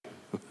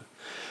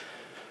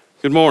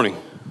Good morning.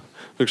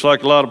 Looks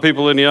like a lot of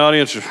people in the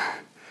audience are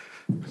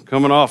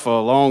coming off a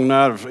long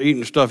night of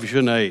eating stuff you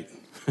shouldn't have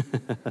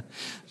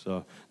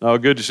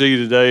ate. Good to see you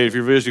today. If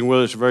you're visiting with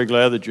us, we're very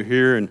glad that you're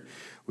here, and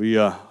we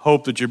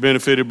hope that you're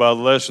benefited by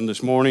the lesson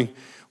this morning.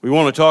 We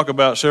want to talk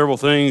about several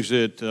things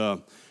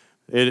that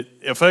it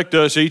affect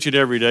us each and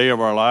every day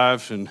of our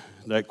lives, and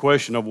that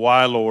question of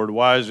why, Lord,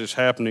 why is this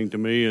happening to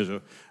me is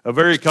a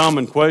very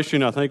common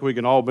question. I think we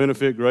can all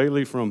benefit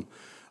greatly from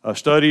a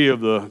study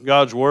of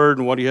God's Word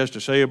and what He has to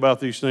say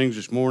about these things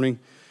this morning.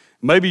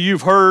 Maybe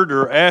you've heard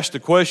or asked the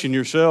question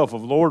yourself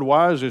of, Lord,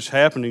 why is this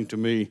happening to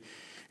me?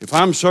 If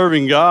I'm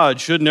serving God,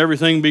 shouldn't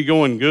everything be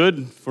going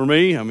good for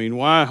me? I mean,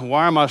 why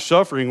am I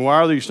suffering? Why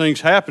are these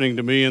things happening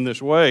to me in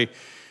this way?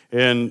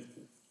 And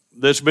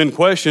there's been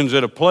questions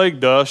that have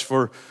plagued us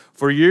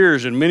for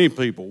years and many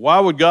people. Why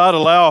would God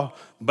allow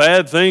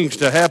bad things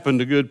to happen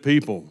to good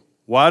people?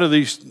 Why do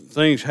these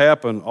things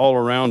happen all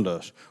around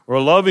us? Or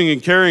a loving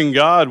and caring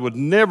God would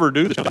never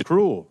do this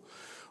cruel.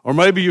 Or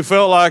maybe you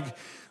felt like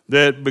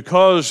that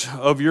because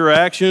of your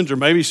actions or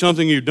maybe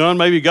something you've done,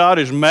 maybe God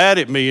is mad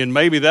at me and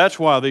maybe that's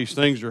why these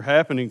things are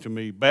happening to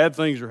me. Bad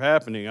things are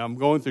happening. I'm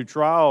going through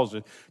trials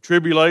and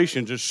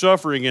tribulations and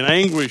suffering and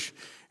anguish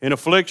and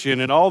affliction,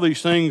 and all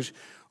these things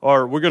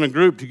we're going to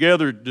group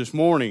together this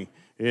morning.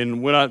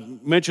 And when I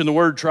mention the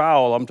word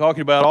trial, I'm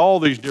talking about all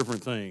these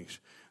different things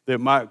that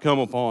might come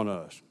upon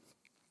us.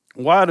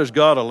 Why does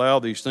God allow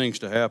these things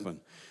to happen?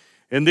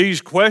 And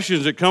these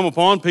questions that come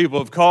upon people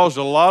have caused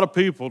a lot of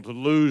people to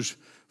lose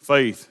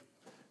faith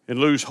and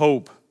lose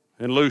hope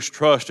and lose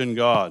trust in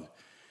God,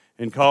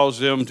 and cause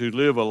them to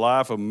live a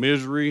life of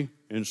misery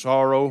and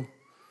sorrow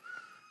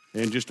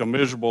and just a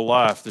miserable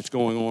life that's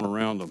going on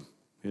around them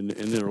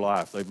in their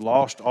life. They've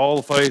lost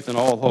all faith and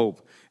all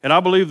hope. And I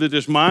believe that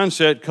this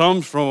mindset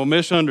comes from a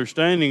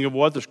misunderstanding of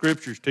what the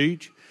Scriptures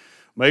teach,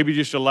 maybe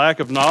just a lack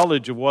of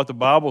knowledge of what the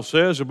Bible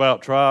says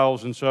about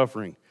trials and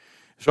suffering.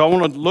 So I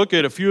want to look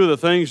at a few of the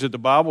things that the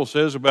Bible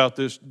says about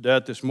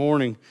this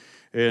morning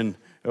and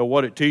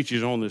what it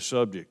teaches on this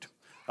subject.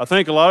 I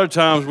think a lot of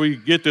times we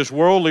get this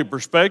worldly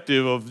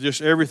perspective of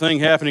just everything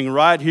happening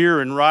right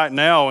here and right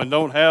now, and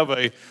don't have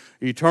a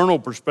eternal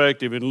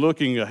perspective and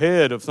looking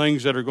ahead of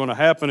things that are going to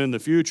happen in the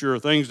future or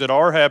things that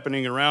are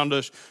happening around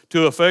us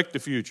to affect the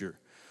future.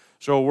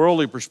 So a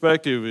worldly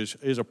perspective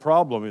is a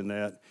problem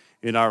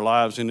in our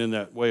lives and in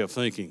that way of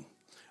thinking.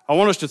 I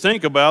want us to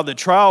think about that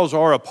trials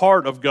are a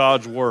part of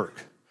God's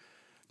work.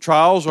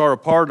 Trials are a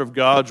part of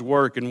God's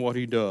work and what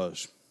He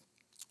does.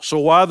 So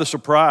why the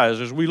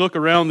surprise? As we look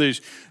around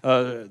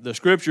the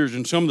Scriptures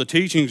and some of the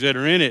teachings that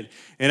are in it,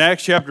 in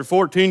Acts chapter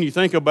 14, you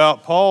think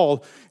about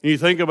Paul, and you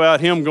think about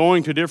him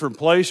going to different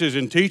places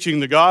and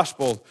teaching the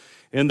gospel,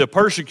 and the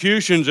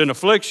persecutions and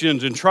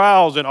afflictions and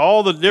trials and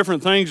all the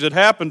different things that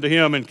happened to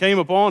him and came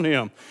upon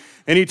him.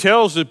 And he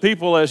tells the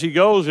people as he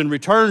goes and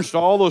returns to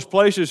all those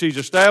places, he's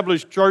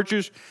established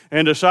churches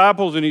and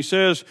disciples, and he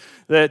says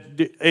that,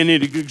 and he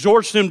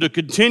exhorts them to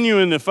continue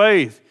in the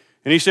faith.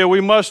 And he said, we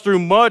must through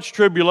much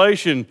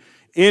tribulation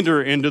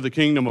enter into the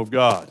kingdom of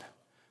God.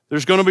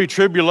 There's going to be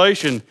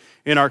tribulation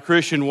in our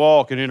Christian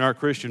walk and in our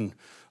Christian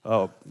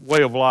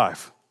way of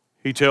life,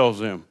 he tells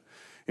them.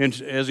 And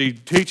as he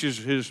teaches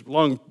his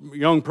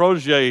young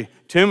protege,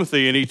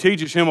 Timothy, and he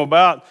teaches him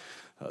about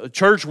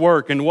church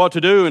work and what to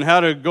do and how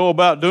to go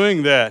about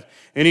doing that.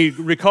 And he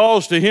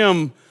recalls to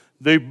him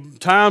the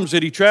times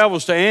that he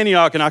travels to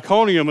Antioch and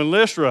Iconium and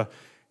Lystra.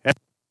 And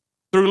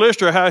through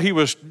Lystra, how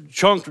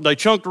they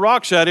chunked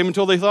rocks at him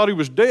until they thought he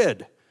was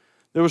dead.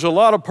 There was a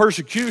lot of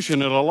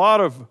persecution and a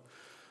lot of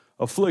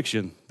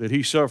affliction that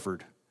he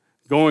suffered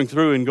going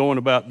through and going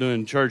about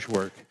doing church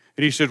work.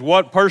 And he said,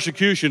 what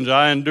persecutions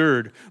I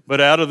endured,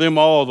 but out of them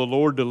all the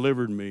Lord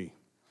delivered me.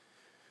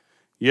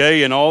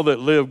 Yea, and all that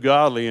live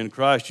godly in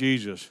Christ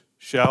Jesus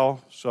shall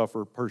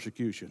suffer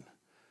persecution.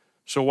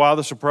 So why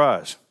the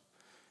surprise?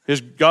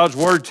 God's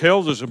Word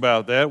tells us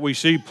about that. We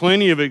see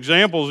plenty of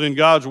examples in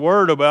God's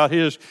Word about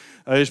His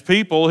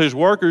people, His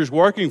workers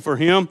working for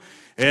Him,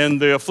 and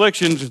the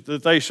afflictions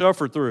that they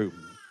suffer through,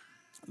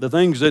 the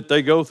things that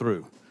they go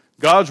through.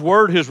 God's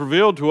Word has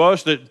revealed to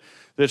us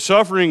that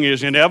suffering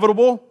is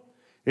inevitable,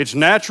 it's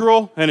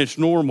natural, and it's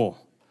normal.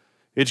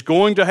 It's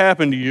going to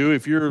happen to you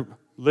if you're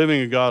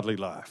living a godly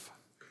life.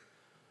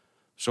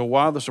 So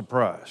why the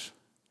surprise?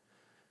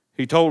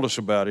 He told us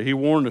about it. He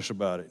warned us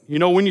about it. You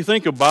know, when you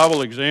think of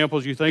Bible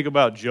examples, you think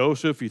about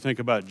Joseph, you think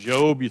about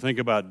Job, you think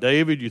about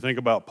David, you think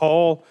about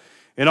Paul,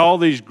 and all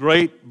these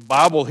great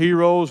Bible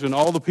heroes and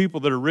all the people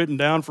that are written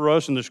down for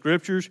us in the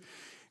Scriptures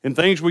and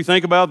things we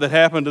think about that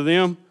happened to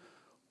them.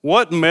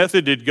 What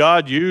method did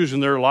God use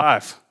in their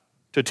life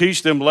to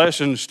teach them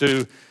lessons,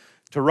 to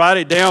write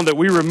it down that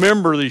we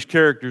remember these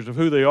characters of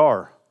who they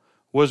are?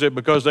 Was it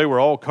because they were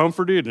all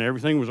comforted and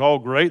everything was all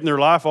great in their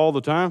life all the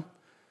time?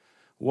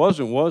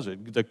 Wasn't, was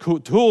it? The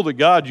tool that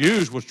God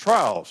used was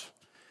trials.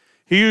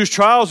 He used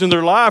trials in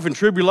their life and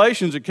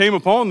tribulations that came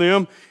upon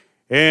them,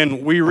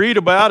 and we read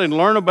about and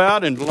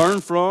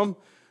learn from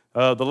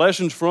the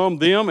lessons from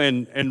them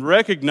and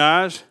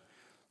recognize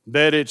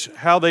that it's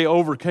how they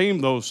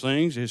overcame those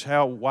things is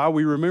why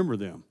we remember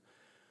them.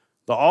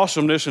 The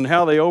awesomeness and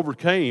how they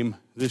overcame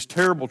this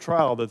terrible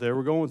trial that they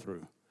were going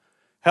through.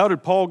 How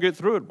did Paul get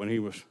through it when he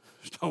was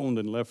stoned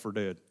and left for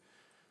dead?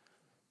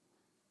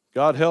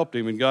 God helped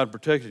him and God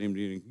protected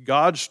him.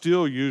 God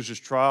still uses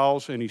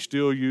trials and he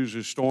still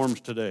uses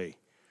storms today.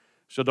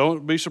 So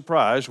don't be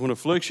surprised when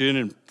affliction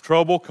and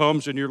trouble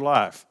comes in your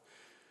life,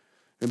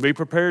 and be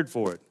prepared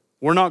for it.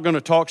 We're not going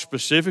to talk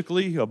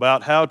specifically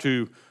about how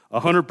to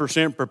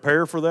 100%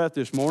 prepare for that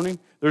this morning.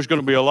 There's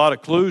going to be a lot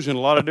of clues and a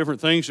lot of different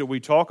things that we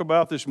talk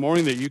about this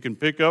morning that you can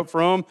pick up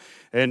from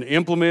and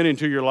implement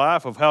into your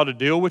life of how to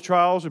deal with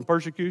trials and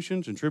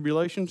persecutions and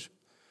tribulations.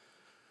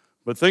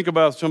 But think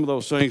about some of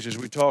those things as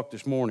we talk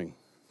this morning.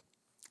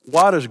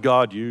 Why does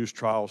God use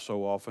trials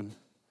so often?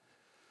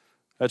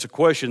 That's a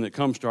question that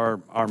comes to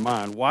our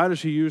mind. Why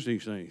does he use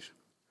these things?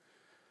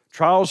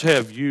 Trials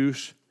have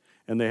use,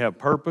 and they have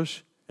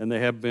purpose, and they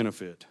have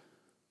benefit.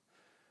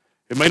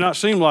 It may not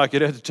seem like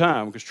it at the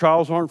time because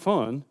trials aren't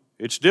fun.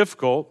 It's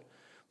difficult,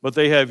 but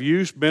they have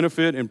use,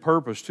 benefit, and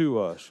purpose to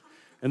us.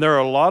 And there are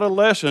a lot of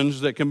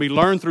lessons that can be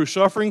learned through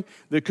suffering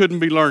that couldn't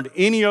be learned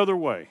any other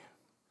way.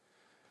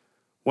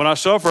 When I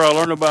suffer, I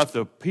learn about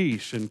the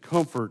peace and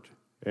comfort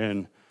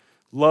and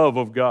love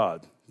of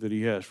God that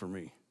he has for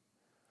me,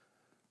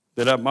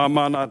 that I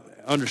might not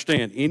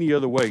understand any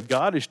other way.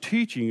 God is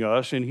teaching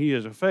us, and he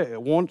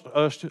wants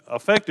us to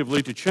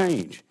effectively to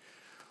change.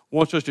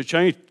 Wants us to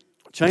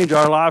change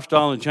our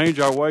lifestyle and change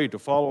our way to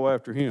follow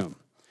after him.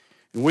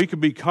 And we can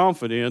be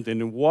confident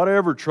in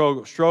whatever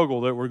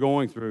struggle that we're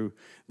going through,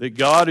 that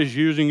God is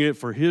using it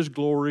for his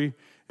glory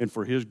and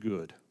for his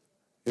good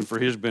and for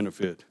his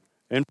benefit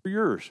and for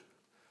yours.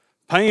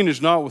 Pain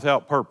is not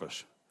without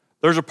purpose.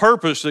 There's a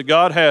purpose that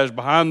God has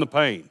behind the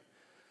pain.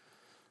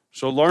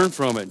 So learn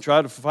from it and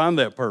try to find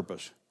that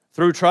purpose.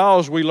 Through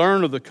trials, we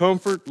learn of the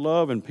comfort,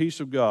 love, and peace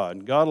of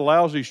God. God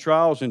allows these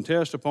trials and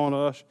tests upon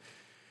us,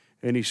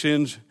 and he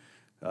sends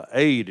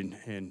aid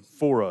and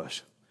for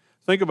us.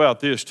 Think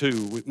about this,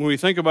 too. When we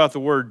think about the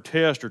word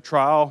test or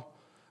trial,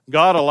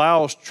 God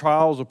allows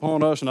trials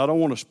upon us, and I don't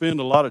want to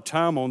spend a lot of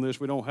time on this.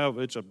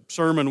 It's a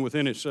sermon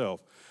within itself.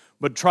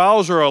 But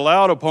trials are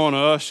allowed upon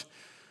us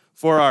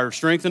for our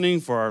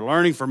strengthening, for our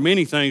learning, for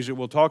many things that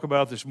we'll talk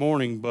about this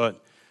morning,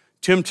 but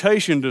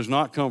temptation does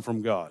not come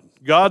from God.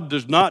 God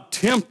does not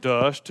tempt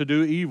us to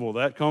do evil.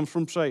 That comes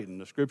from Satan.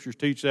 The scriptures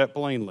teach that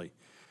plainly.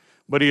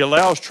 But he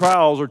allows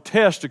trials or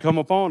tests to come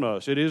upon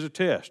us. It is a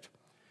test.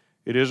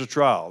 It is a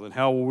trial. And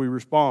how will we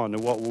respond,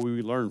 and what will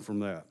we learn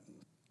from that?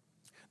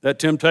 That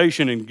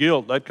temptation and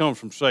guilt, that comes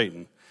from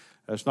Satan.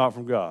 That's not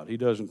from God. He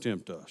doesn't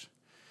tempt us.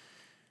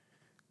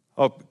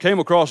 I came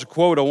across a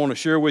quote I want to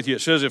share with you.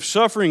 It says, if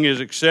suffering is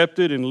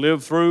accepted and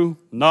lived through,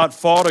 not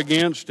fought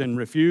against and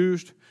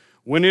refused,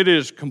 when it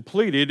is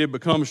completed, it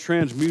becomes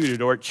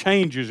transmuted, or it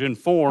changes in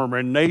form or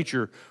in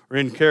nature or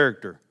in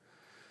character.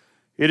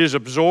 It is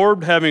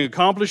absorbed, having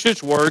accomplished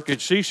its work,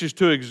 it ceases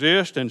to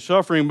exist, and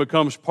suffering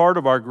becomes part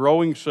of our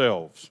growing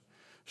selves.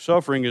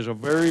 Suffering is a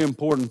very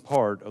important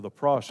part of the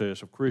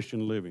process of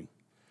Christian living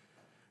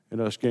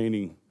and us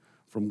gaining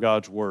from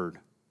God's Word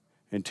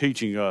and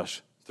teaching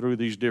us through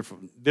these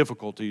different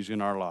difficulties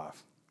in our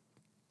life.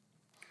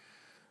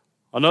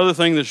 Another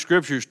thing that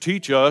Scriptures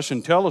teach us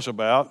and tell us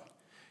about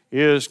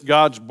is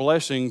God's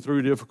blessing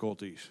through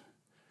difficulties.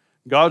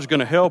 God's going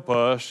to help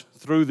us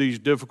through these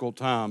difficult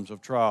times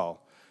of trial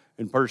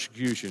and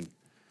persecution.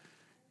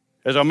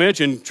 As I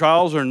mentioned,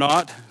 trials are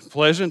not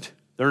pleasant.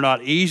 They're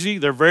not easy.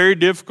 They're very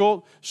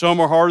difficult. Some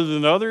are harder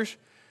than others.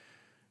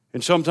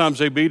 And sometimes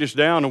they beat us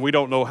down and we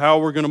don't know how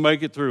we're going to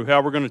make it through,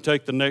 how we're going to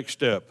take the next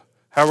step,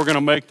 how we're going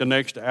to make the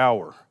next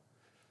hour.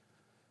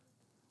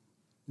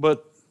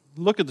 But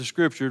look at the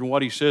scripture and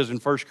what he says in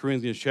 1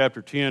 Corinthians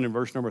chapter 10 and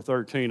verse number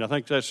 13. I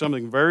think that's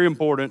something very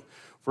important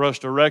for us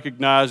to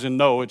recognize and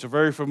know. It's a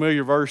very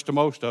familiar verse to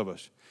most of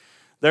us.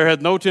 There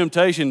hath no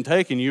temptation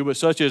taken you, but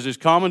such as is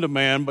common to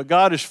man. But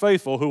God is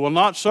faithful, who will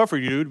not suffer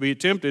you to be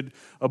tempted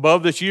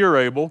above that ye are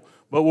able,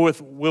 but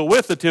will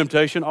with the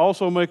temptation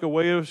also make a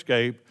way of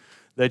escape,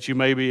 that you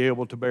may be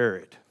able to bear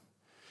it.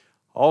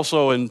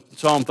 Also in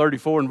Psalm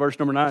 34 and verse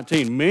number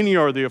 19, many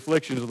are the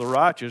afflictions of the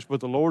righteous, but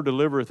the Lord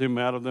delivereth him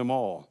out of them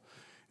all.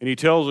 And he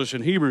tells us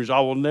in Hebrews, I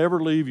will never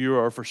leave you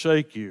or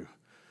forsake you.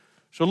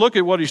 So look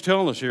at what he's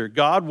telling us here.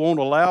 God won't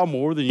allow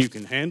more than you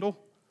can handle.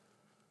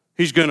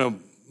 He's going to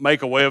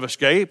make a way of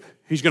escape.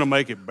 He's going to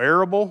make it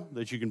bearable,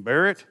 that you can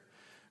bear it.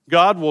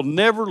 God will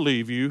never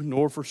leave you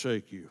nor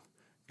forsake you.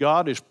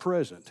 God is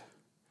present.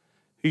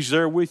 He's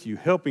there with you,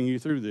 helping you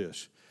through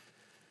this.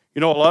 You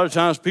know, a lot of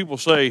times people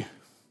say,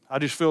 I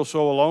just feel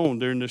so alone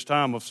during this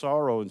time of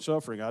sorrow and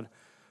suffering.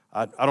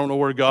 I don't know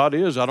where God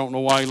is. I don't know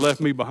why he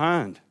left me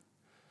behind.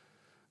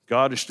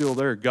 God is still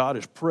there. God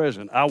is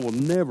present. I will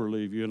never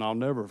leave you and I'll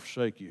never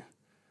forsake you.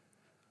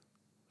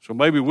 So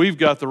maybe we've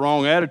got the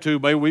wrong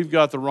attitude. Maybe we've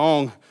got the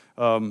wrong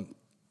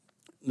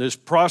this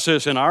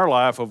process in our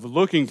life of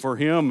looking for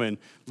him and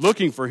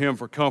looking for him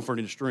for comfort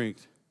and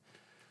strength.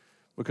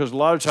 Because a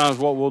lot of times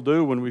what we'll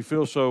do when we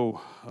feel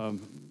so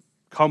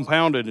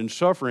compounded in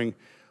suffering,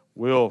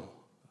 we'll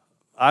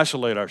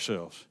isolate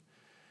ourselves.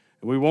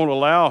 And we won't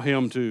allow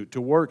him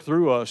to work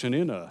through us and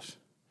in us.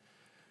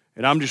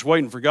 And I'm just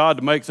waiting for God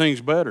to make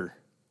things better.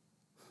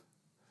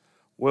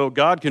 Well,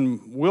 God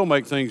will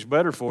make things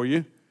better for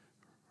you.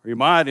 He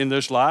might in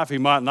this life, he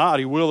might not.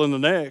 He will in the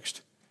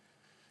next.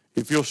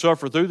 If you'll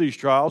suffer through these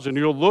trials and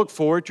you'll look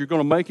for it, you're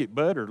going to make it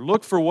better.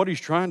 Look for what he's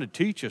trying to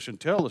teach us and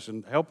tell us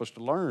and help us to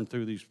learn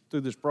through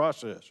this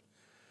process.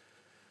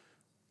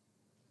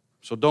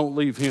 So don't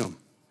leave him.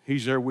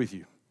 He's there with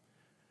you.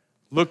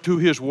 Look to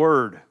his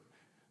word.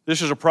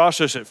 This is a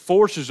process that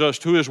forces us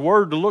to his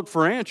word to look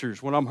for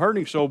answers. When I'm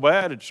hurting so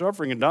bad and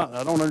suffering and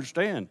I don't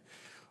understand,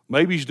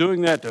 maybe he's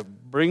doing that to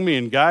bring me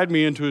and guide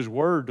me into his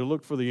word to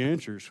look for the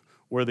answers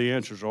where the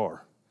answers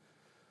are.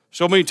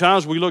 So many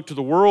times we look to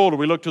the world or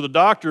we look to the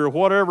doctor or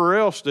whatever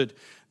else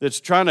that's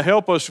trying to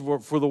help us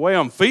for the way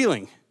I'm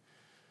feeling.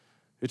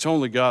 It's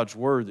only God's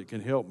word that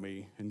can help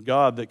me and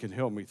God that can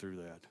help me through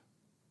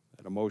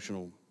that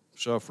emotional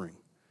suffering.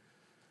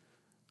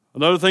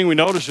 Another thing we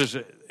notice is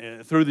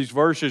that through these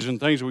verses and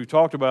things that we've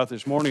talked about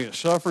this morning, that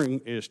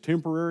suffering is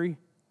temporary,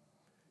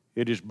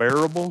 it is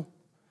bearable,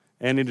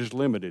 and it is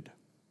limited.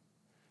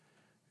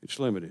 It's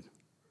limited.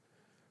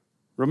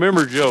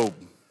 Remember Job.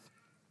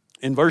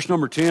 In verse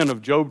number 10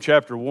 of Job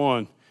chapter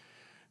 1,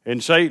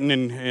 and Satan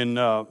and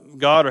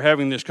God are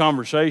having this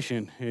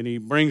conversation, and he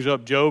brings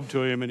up Job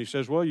to him, and he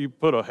says, well,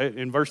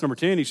 in verse number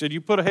 10, he said,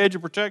 you put a hedge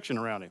of protection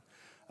around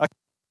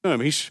him.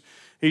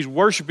 He's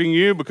worshiping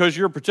you because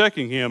you're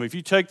protecting him. If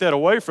you take that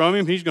away from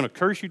him, he's going to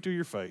curse you to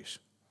your face.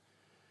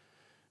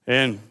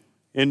 And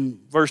in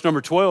verse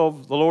number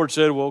 12, the Lord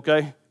said, well,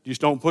 okay,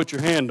 just don't put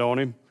your hand on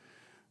him,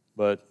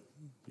 but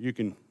you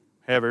can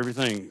have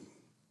everything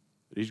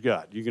that he's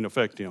got. You can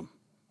affect him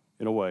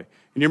in a way.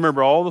 And you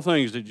remember all the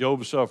things that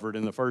Job suffered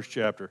in the first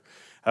chapter,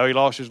 how he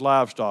lost his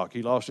livestock,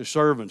 he lost his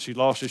servants, he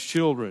lost his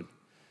children.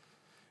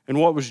 And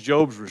what was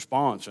Job's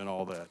response in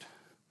all that?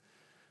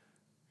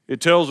 It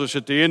tells us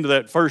at the end of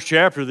that first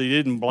chapter that he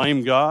didn't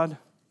blame God,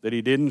 that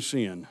he didn't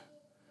sin,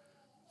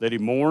 that he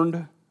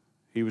mourned,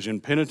 he was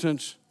in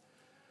penitence,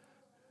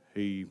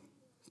 he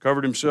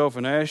covered himself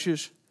in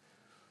ashes,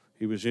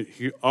 he was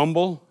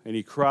humble, and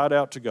he cried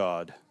out to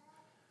God,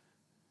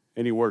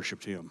 and he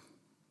worshiped him.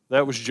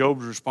 That was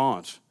Job's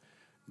response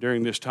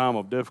during this time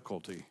of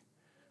difficulty.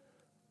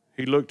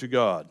 He looked to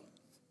God.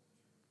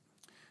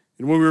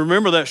 And when we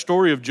remember that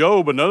story of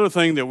Job, another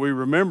thing that we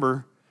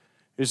remember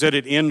is that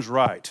it ends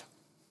right.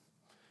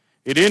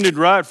 It ended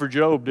right for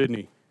Job, didn't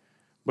he?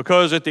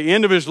 Because at the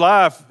end of his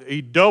life,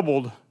 he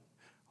doubled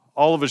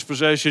all of his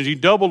possessions. He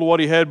doubled what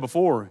he had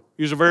before.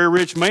 He was a very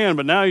rich man,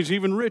 but now he's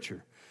even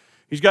richer.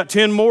 He's got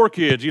 10 more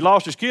kids. He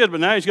lost his kids, but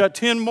now he's got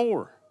 10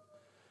 more.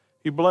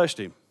 He blessed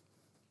him.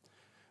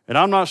 And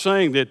I'm not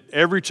saying that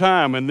every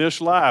time in this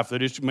life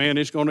that it's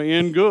going to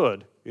end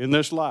good in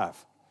this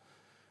life.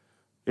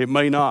 It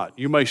may not.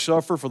 You may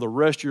suffer for the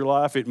rest of your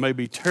life. It may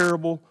be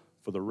terrible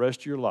for the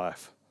rest of your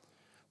life.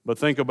 But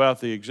think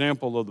about the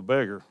example of the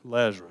beggar,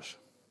 Lazarus.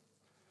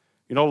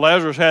 You know,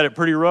 Lazarus had it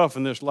pretty rough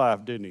in this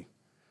life, didn't he?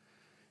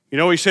 You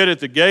know, he sat at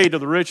the gate of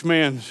the rich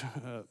man's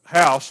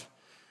house,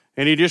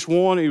 and his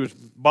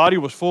body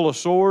was full of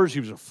sores. He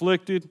was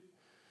afflicted.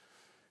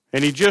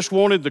 And he just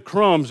wanted the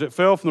crumbs that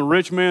fell from the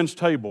rich man's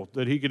table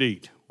that he could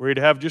eat, where he'd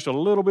have just a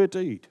little bit to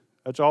eat.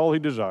 That's all he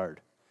desired.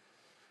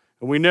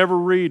 And we never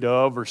read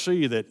of or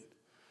see that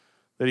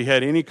he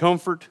had any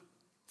comfort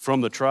from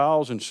the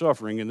trials and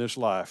suffering in this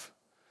life.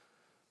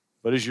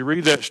 But as you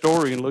read that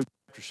story in Luke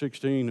chapter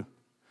 16,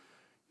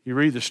 you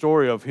read the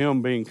story of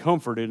him being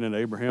comforted in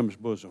Abraham's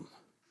bosom.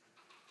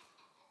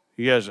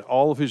 He has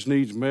all of his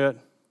needs met.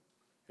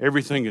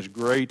 Everything is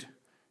great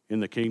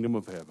in the kingdom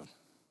of heaven.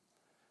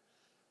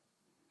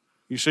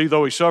 You see,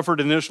 though he suffered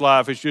in this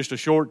life, it's just a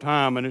short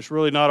time, and it's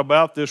really not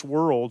about this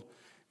world.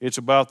 It's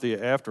about the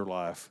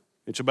afterlife.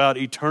 It's about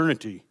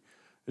eternity.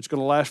 It's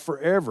going to last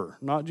forever,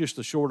 not just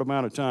a short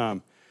amount of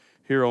time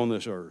here on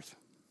this earth.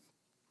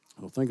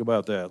 Well, think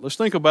about that. Let's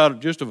think about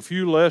just a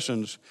few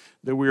lessons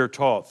that we are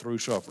taught through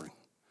suffering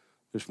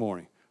this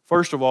morning.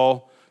 First of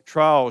all,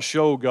 trials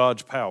show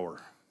God's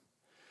power.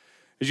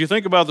 As you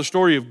think about the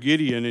story of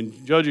Gideon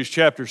in Judges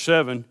chapter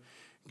 7,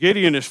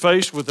 Gideon is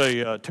faced with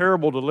a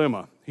terrible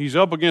dilemma. He's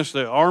up against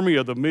the army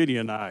of the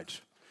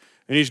Midianites.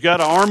 And he's got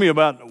an army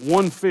about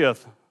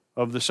 1/5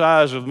 of the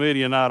size of the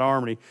Midianite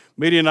army.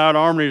 Midianite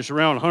army is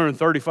around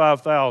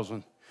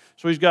 135,000.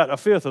 So he's got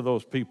 1/5 of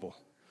those people.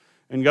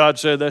 And God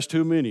said, that's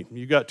too many.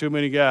 You got too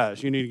many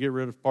guys. You need to get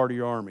rid of part of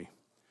your army.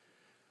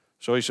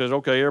 So he says,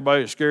 okay,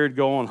 everybody that's scared,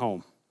 go on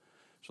home.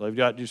 So they've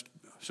got just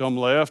some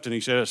left, and he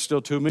said, it's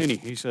still too many.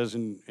 He says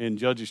in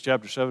Judges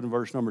chapter 7,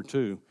 verse number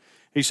 2.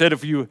 He said,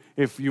 if you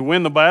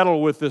win the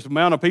battle with this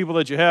amount of people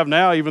that you have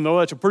now, even though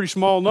that's a pretty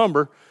small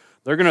number,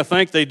 they're going to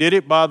think they did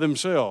it by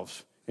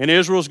themselves. And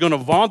Israel's going to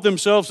vaunt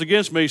themselves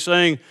against me,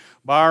 saying,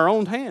 by our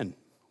own hand,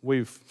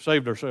 we've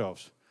saved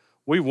ourselves.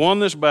 We won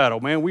this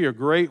battle. Man, we are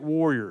great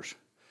warriors.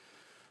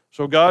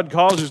 So God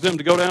causes them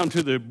to go down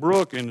to the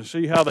brook and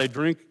see how they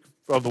drink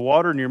of the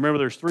water, and you remember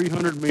there's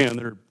 300 men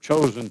that are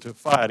chosen to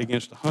fight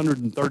against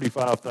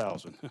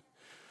 135,000.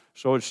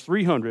 So it's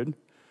 300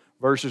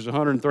 versus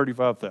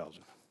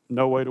 135,000.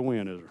 No way to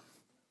win, is there?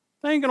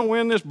 They ain't going to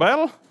win this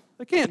battle.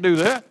 They can't do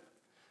that.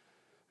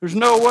 There's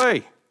no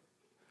way.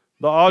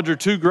 The odds are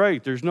too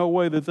great. There's no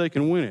way that they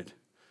can win it.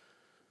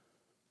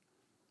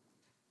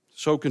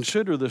 So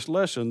consider this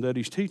lesson that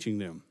he's teaching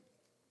them.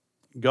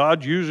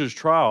 God uses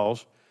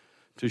trials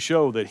to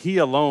show that he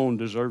alone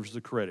deserves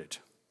the credit.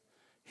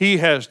 He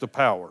has the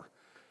power.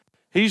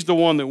 He's the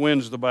one that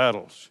wins the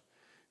battles.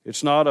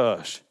 It's not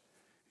us.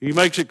 He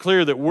makes it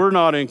clear that we're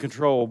not in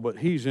control, but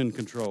he's in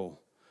control.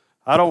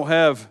 I don't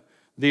have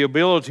the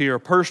ability or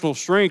personal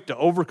strength to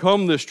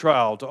overcome this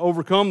trial, to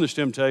overcome this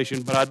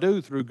temptation, but I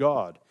do through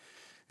God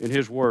and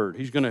his word.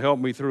 He's going to help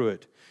me through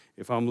it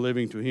if I'm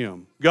living to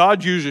him.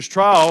 God uses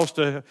trials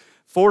to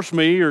force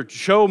me or to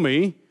show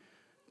me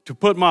to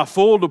put my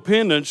full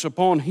dependence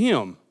upon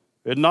him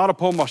and not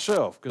upon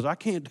myself, because I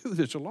can't do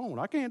this alone.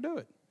 I can't do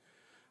it.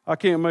 I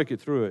can't make it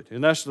through it.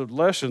 And that's the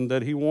lesson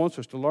that he wants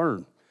us to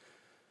learn.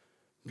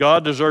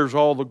 God deserves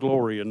all the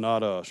glory and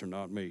not us or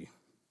not me.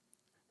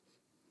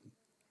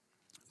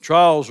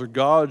 Trials are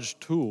God's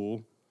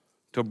tool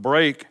to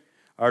break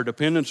our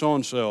dependence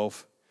on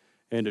self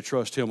and to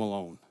trust him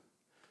alone.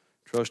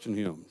 Trust in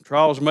him.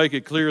 Trials make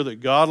it clear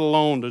that God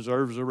alone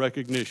deserves the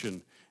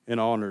recognition and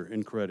honor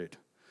and credit.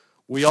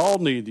 We all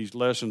need these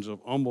lessons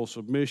of humble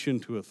submission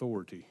to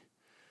authority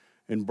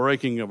and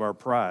breaking of our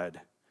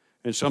pride.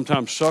 And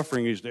sometimes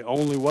suffering is the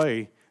only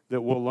way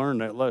that we'll learn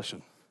that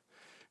lesson.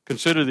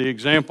 Consider the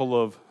example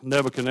of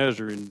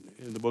Nebuchadnezzar in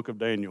the book of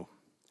Daniel.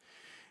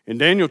 In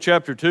Daniel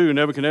chapter 2,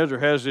 Nebuchadnezzar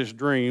has this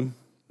dream.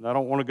 And I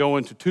don't want to go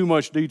into too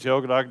much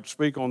detail because I could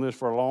speak on this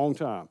for a long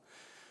time.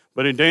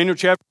 But in Daniel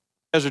chapter 2,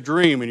 he has a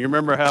dream. And you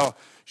remember how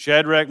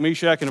Shadrach,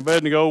 Meshach, and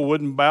Abednego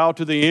wouldn't bow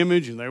to the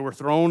image and they were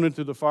thrown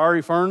into the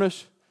fiery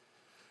furnace?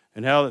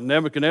 And how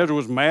Nebuchadnezzar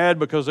was mad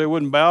because they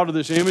wouldn't bow to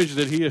this image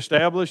that he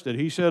established, that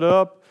he set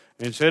up,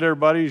 and said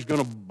everybody's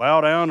going to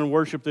bow down and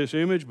worship this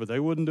image, but they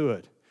wouldn't do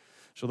it.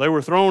 So they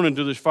were thrown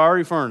into this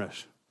fiery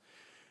furnace.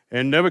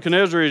 And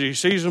Nebuchadnezzar, as he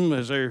sees them,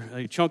 as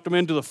they chunked them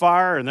into the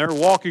fire, and they're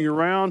walking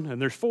around, and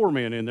there's 4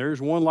 men in there.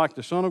 There's one like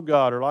the Son of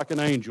God or like an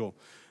angel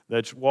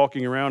that's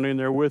walking around in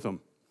there with them.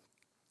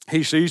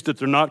 He sees that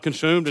they're not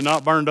consumed and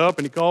not burned up,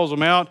 and he calls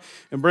them out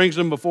and brings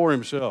them before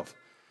himself.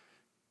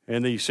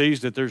 And he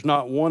sees that there's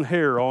not one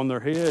hair on their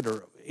head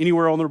or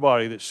anywhere on their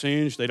body that's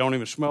singed. They don't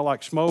even smell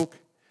like smoke.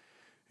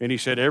 And he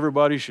said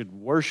everybody should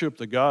worship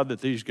the God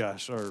that these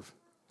guys serve.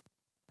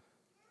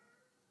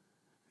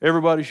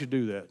 Everybody should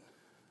do that.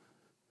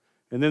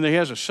 And then he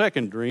has a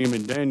second dream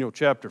in Daniel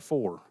chapter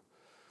 4.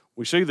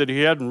 We see that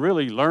he hadn't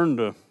really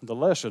learned the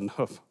lesson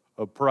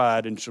of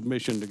pride and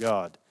submission to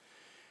God.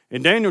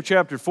 In Daniel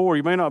chapter 4,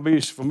 you may not be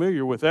as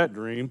familiar with that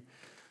dream.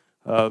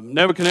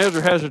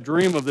 Nebuchadnezzar has a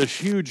dream of this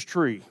huge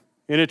tree.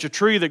 And it's a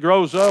tree that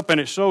grows up, and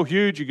it's so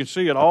huge you can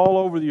see it all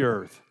over the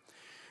earth.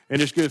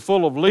 And it's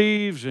full of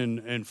leaves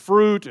and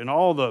fruit, and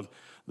all the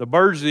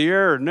birds of the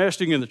air are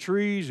nesting in the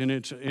trees, and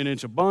it's in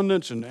its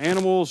abundance, and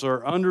animals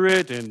are under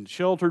it and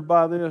sheltered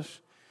by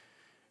this.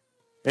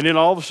 And then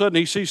all of a sudden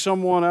he sees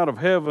someone out of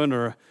heaven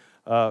or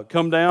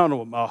come down,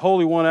 a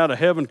holy one out of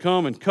heaven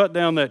come and cut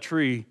down that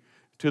tree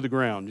to the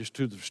ground, just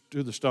to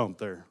the stump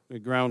there,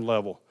 at ground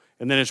level.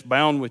 And then it's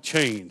bound with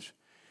chains.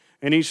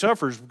 And he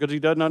suffers because he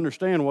doesn't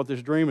understand what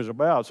this dream is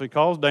about. So he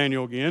calls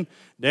Daniel again.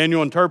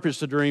 Daniel interprets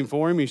the dream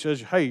for him. He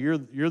says, hey, you're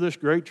this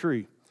great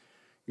tree.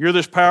 You're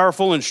this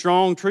powerful and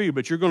strong tree,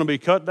 but you're going to be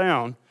cut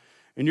down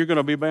and you're going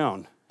to be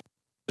bound.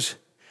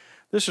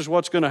 This is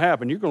what's going to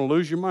happen. You're going to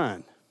lose your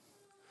mind.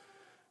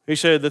 He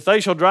said that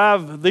they shall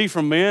drive thee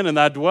from men, and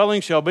thy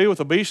dwelling shall be with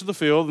the beasts of the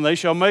field, and they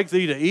shall make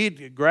thee to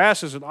eat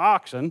grass as an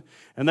oxen,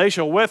 and they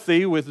shall wet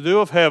thee with the dew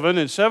of heaven,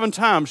 and 7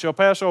 times shall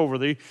pass over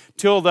thee,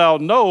 till thou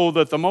know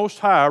that the Most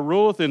High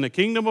ruleth in the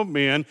kingdom of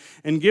men,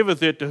 and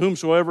giveth it to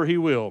whomsoever he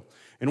will.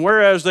 And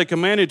whereas they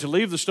commanded to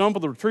leave the stump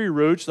of the tree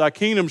roots, thy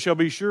kingdom shall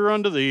be sure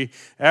unto thee.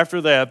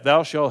 After that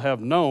thou shalt have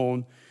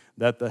known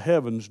that the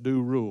heavens do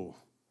rule.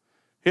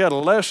 He had a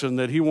lesson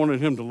that he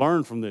wanted him to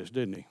learn from this,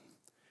 didn't he?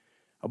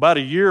 About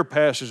a year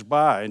passes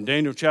by. In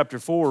Daniel chapter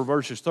 4,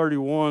 verses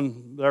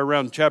 31, there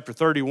around chapter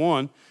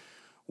 31,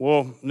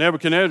 well,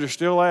 Nebuchadnezzar's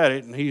still at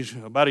it, and he's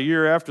about a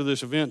year after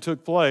this event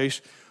took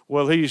place.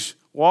 Well, he's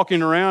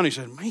walking around. He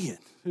said, man,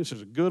 this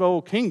is a good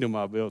old kingdom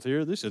I built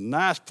here. This is a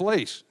nice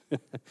place.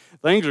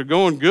 Things are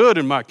going good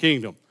in my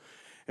kingdom.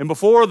 And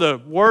before the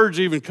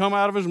words even come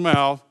out of his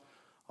mouth,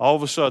 all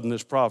of a sudden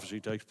this prophecy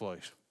takes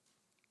place.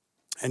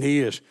 And he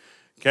is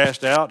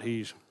cast out.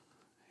 He's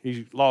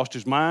lost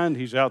his mind.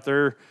 He's out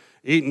there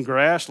eating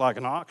grass like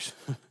an ox.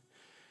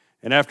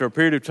 And after a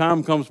period of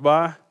time comes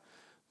by,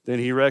 then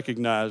he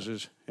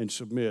recognizes and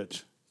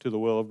submits to the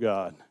will of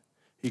God.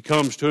 He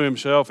comes to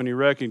himself and he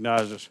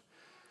recognizes,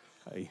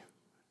 hey,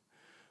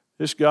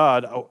 this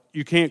God,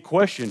 you can't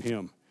question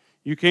him.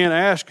 You can't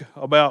ask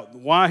about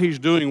why he's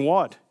doing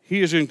what.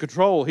 He is in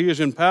control. He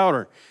is in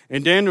power.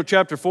 In Daniel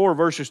chapter 4,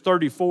 verses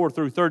 34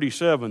 through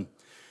 37,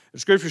 The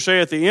Scriptures say,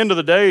 at the end of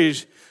the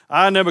days,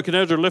 I,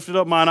 Nebuchadnezzar, lifted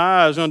up mine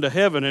eyes unto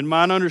heaven, and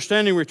mine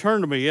understanding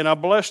returned to me, and I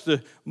blessed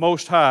the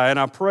Most High, and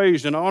I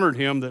praised and honored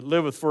him that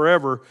liveth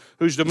forever,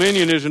 whose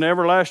dominion is an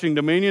everlasting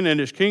dominion, and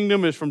his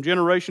kingdom is from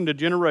generation to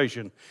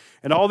generation.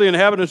 And all the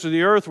inhabitants of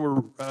the earth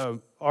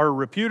are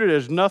reputed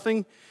as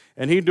nothing,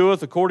 and he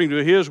doeth according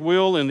to his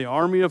will in the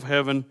army of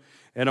heaven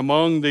and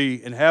among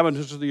the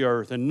inhabitants of the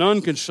earth. And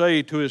none can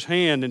say to his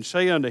hand and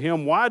say unto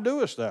him, Why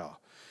doest thou?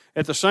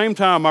 At the same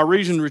time, my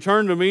reason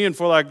returned to me, and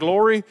for thy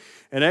glory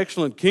and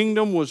excellent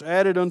kingdom was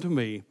added unto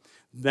me.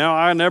 Now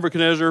I,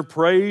 Nebuchadnezzar,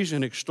 praise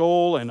and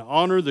extol and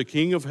honor the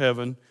King of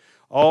heaven,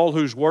 all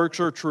whose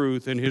works are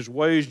truth, and his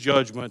ways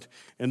judgment,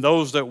 and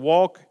those that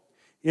walk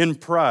in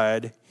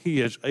pride he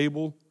is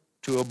able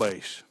to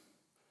abase.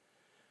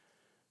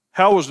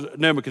 How was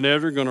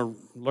Nebuchadnezzar going to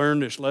learn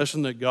this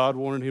lesson that God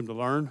wanted him to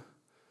learn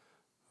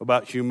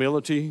about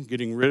humility,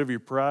 getting rid of your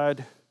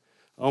pride,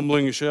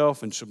 humbling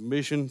yourself, and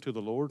submission to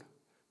the Lord?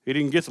 He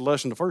didn't get the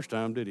lesson the first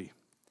time, did he?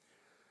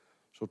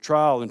 So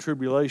trial and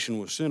tribulation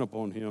was sent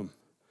upon him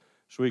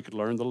so he could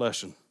learn the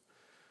lesson.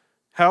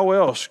 How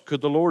else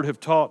could the Lord have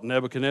taught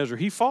Nebuchadnezzar?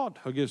 He fought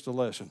against the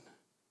lesson,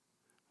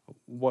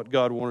 what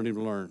God wanted him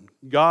to learn.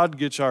 God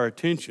gets our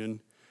attention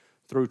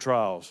through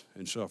trials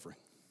and suffering.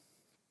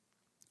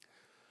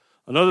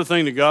 Another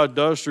thing that God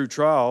does through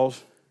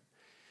trials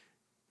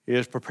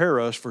is prepare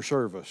us for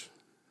service.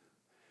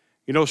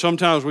 You know,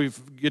 sometimes we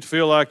get to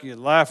feel like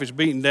life is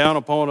beating down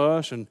upon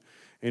us and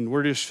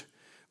we're just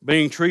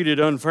being treated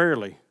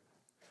unfairly.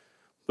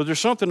 But there's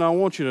something I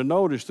want you to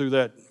notice through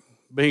that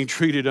being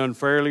treated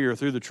unfairly or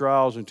through the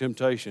trials and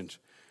temptations.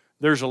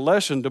 There's a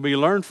lesson to be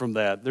learned from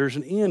that. There's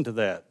an end to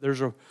that.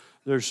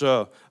 There's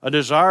a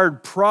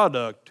desired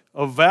product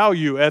of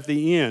value at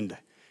the end.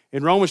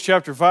 In Romans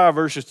chapter 5,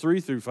 verses 3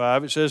 through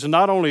 5, it says, And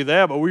not only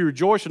that, but we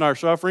rejoice in our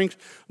sufferings,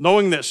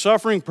 knowing that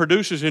suffering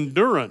produces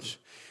endurance.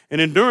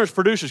 And endurance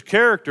produces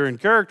character, and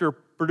character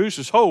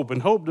produces hope.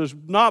 And hope does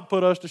not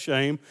put us to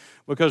shame,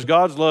 because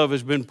God's love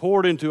has been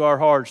poured into our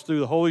hearts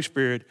through the Holy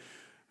Spirit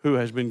who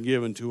has been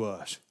given to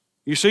us.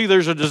 You see,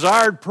 there's a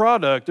desired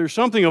product. There's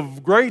something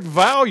of great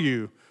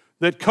value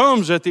that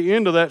comes at the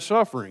end of that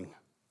suffering.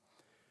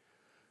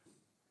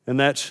 And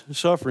that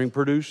suffering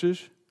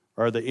produces,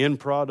 or the end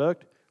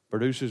product,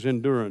 produces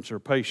endurance or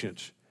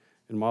patience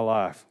in my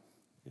life,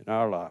 in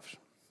our lives.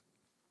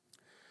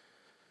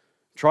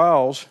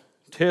 Trials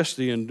test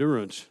the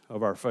endurance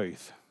of our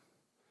faith.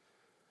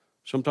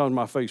 Sometimes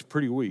my faith's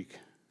pretty weak,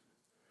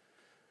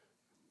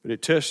 but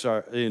it tests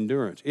the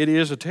endurance. It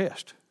is a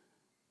test.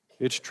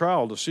 It's a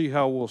trial to see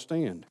how we'll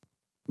stand.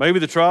 Maybe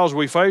the trials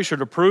we face are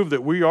to prove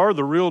that we are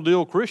the real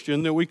deal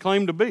Christian that we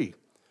claim to be.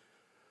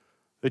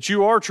 That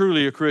you are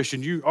truly a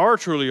Christian. You are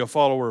truly a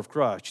follower of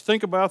Christ.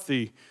 Think about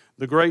the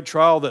great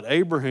trial that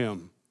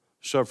Abraham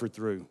suffered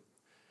through.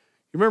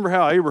 You remember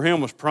how Abraham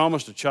was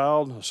promised a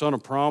child, a son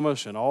of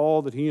promise, and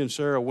all that he and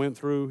Sarah went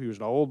through? He was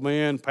an old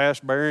man,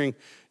 past bearing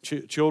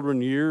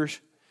children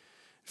years.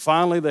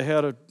 Finally, they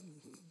had a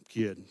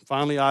kid.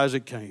 Finally,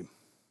 Isaac came.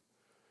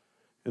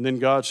 And then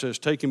God says,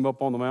 take him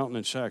up on the mountain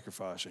and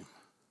sacrifice him.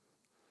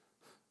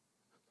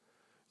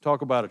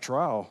 Talk about a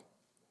trial.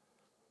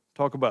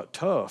 Talk about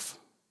tough.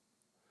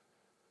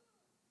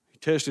 He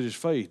tested his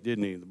faith,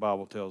 didn't he? The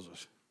Bible tells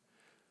us.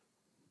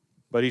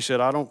 But he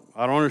said, I don't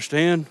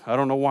understand. I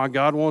don't know why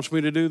God wants me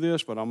to do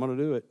this, but I'm going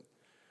to do it.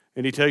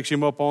 And he takes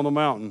him up on the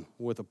mountain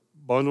with a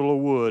bundle of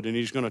wood, and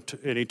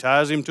he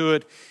ties him to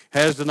it,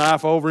 has the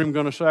knife over him,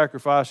 going to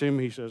sacrifice him.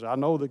 He says, I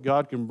know that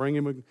God can bring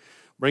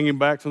him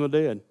back from the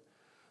dead.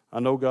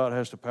 I know God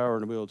has the power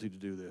and ability to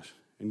do this.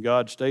 And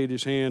God stayed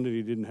his hand, and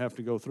he didn't have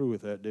to go through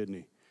with that, didn't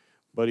he?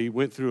 But he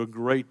went through a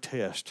great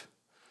test,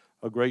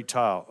 a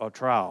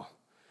trial.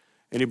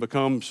 And he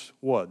becomes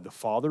what? The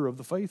father of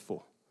the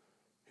faithful.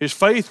 His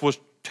faith was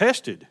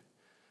tested.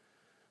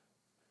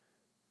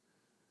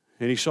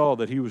 And he saw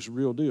that he was the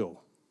real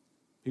deal.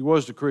 He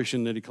was the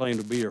Christian that he claimed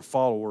to be, or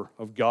follower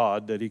of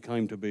God that he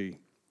claimed to be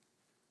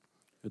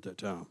at that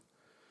time.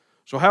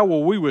 So how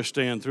will we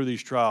withstand through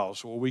these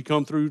trials? Will we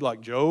come through like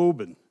Job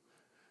and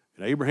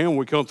Abraham? Will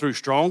we come through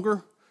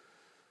stronger?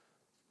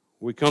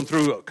 Will we come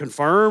through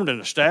confirmed and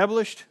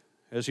established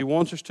as he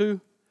wants us to? You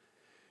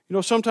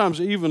know,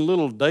 sometimes even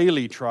little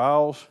daily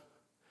trials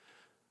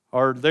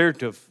are there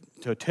to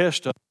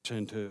test us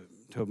and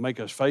to make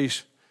us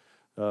face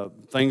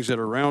things that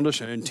are around us,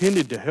 and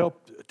intended to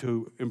help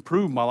to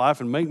improve my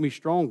life and make me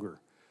stronger.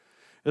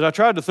 As I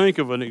tried to think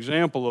of an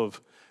example of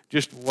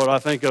just what I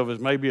think of as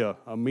maybe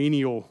a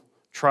menial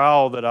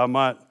trial that I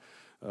might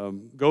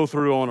go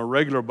through on a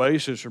regular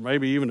basis or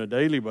maybe even a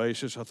daily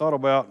basis, I thought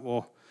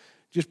about,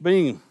 just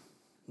being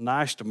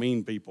nice to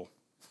mean people.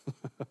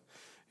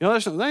 You know,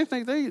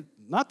 they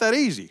not that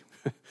easy.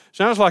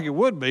 Sounds like it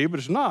would be, but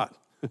it's not.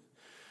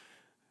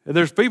 And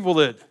there's people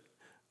that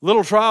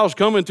little trials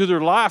come into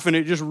their life and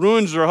it just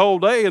ruins their whole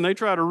day, and they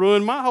try to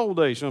ruin my whole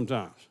day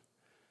sometimes.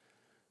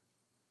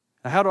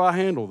 Now, how do I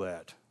handle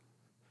that?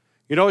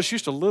 You know, it's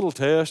just a little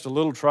test, a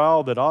little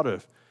trial that ought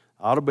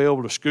to be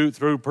able to scoot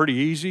through pretty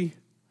easy,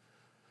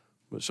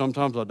 but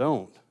sometimes I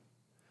don't.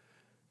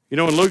 You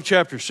know, in Luke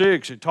chapter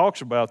 6, it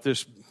talks about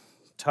this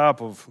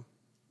type of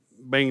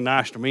being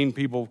nice to mean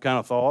people kind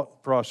of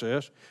thought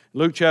process.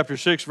 Luke chapter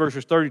 6,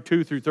 verses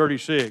 32 through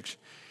 36,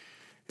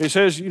 it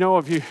says, you know,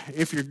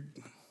 if you're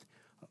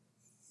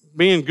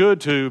being good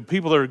to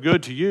people that are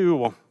good to you,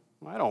 well,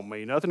 I don't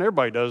mean nothing.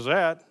 Everybody does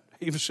that.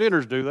 Even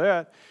sinners do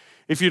that.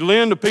 If you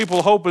lend to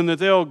people hoping that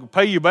they'll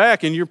pay you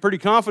back and you're pretty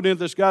confident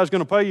this guy's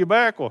going to pay you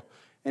back, well,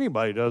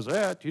 anybody does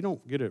that. You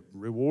don't get a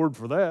reward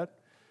for that.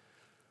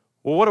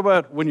 Well, what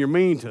about when you're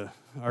mean to,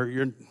 or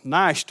you're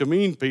nice to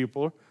mean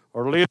people,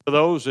 or lend to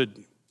those that,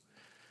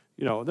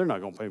 you know, they're not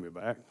going to pay me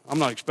back. I'm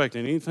not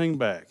expecting anything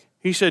back.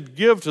 He said,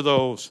 give to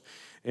those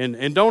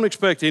and don't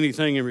expect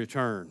anything in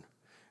return,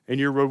 and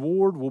your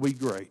reward will be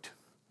great.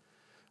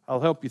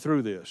 I'll help you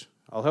through this.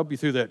 I'll help you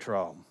through that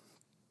trial.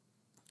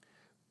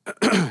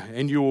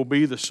 And you will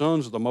be the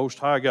sons of the Most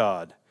High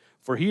God,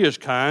 for He is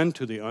kind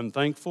to the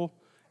unthankful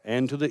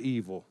and to the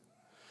evil.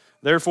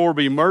 Therefore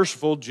be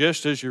merciful,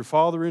 just as your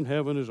Father in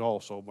heaven is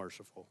also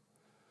merciful.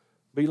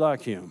 Be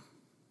like Him.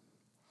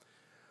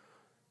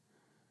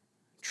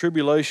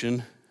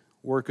 Tribulation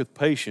worketh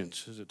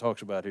patience, as it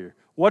talks about here.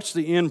 What's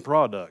the end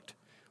product?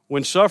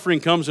 When suffering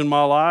comes in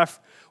my life,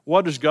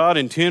 what does God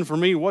intend for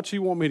me? What's He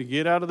want me to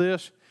get out of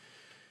this?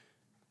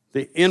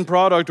 The end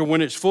product, or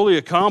when it's fully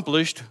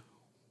accomplished,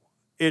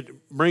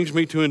 it brings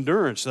me to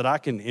endurance, that I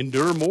can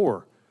endure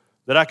more,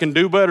 that I can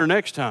do better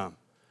next time,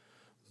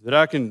 that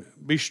I can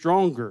be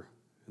stronger.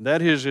 And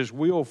that is His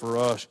will for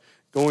us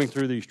going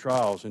through these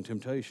trials and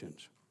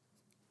temptations.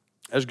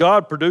 As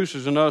God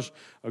produces in us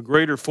a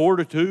greater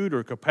fortitude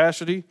or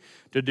capacity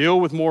to deal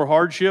with more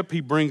hardship,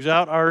 He brings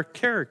out our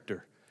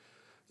character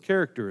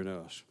in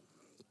us.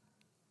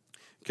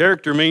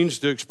 Character means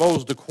to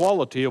expose the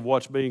quality of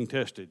what's being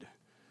tested.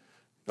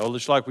 You know,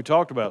 just like we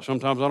talked about,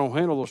 sometimes I don't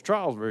handle those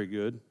trials very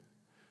good.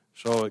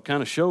 So it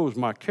kind of shows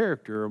my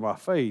character or my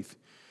faith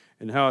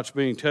and how it's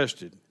being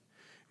tested.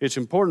 It's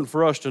important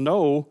for us to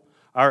know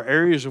our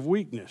areas of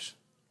weakness.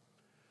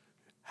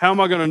 How am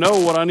I going to know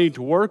what I need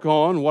to work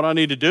on, what I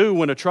need to do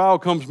when a trial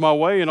comes my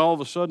way and all of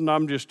a sudden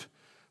I'm just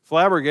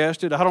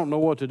flabbergasted? I don't know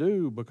what to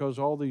do because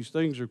all these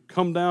things have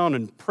come down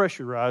and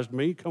pressurized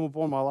me, come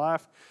upon my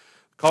life,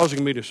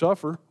 causing me to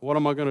suffer. What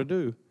am I going to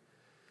do?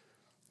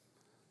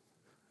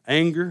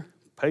 Anger,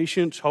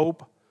 patience,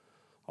 hope,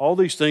 all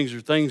these things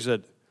are things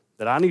that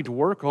I need to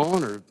work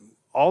on, or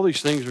all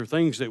these things are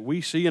things that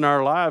we see in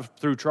our lives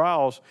through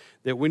trials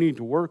that we need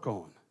to work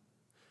on.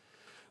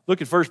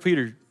 Look at 1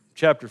 Peter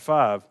chapter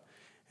 5,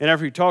 and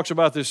after he talks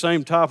about this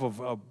same type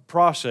of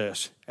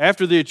process,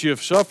 after that you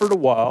have suffered a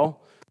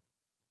while,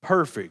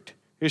 perfect.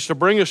 It's to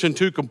bring us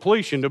into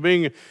completion, to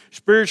being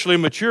spiritually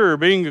mature,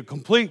 being a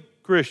complete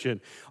Christian.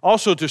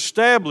 Also to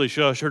establish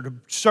us, or to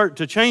start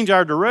to change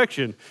our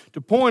direction,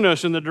 to point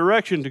us in the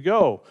direction to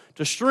go,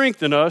 to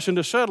strengthen us and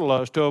to settle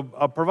us, to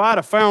provide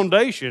a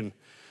foundation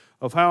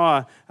of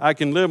how I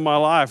can live my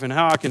life and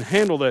how I can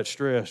handle that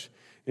stress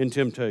and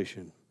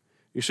temptation.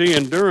 You see,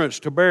 endurance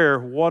to bear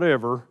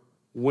whatever,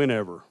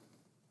 whenever.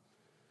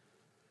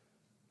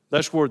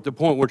 That's where the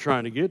point we're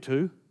trying to get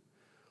to.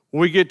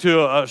 When we get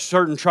to a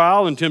certain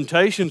trial and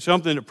temptation,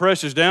 something that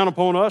presses down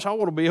upon us, I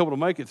want to be able to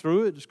make it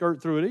through it, to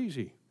skirt through it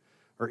easy,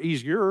 or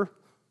easier,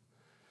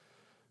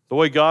 the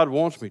way God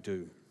wants me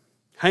to.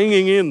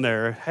 Hanging in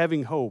there,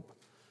 having hope.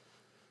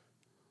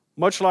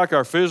 Much like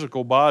our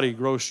physical body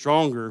grows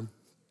stronger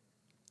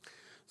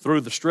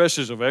through the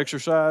stresses of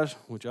exercise,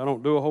 which I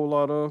don't do a whole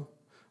lot of,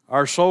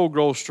 our soul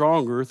grows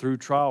stronger through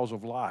trials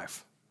of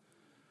life.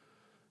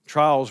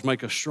 Trials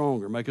make us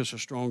stronger, make us a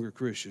stronger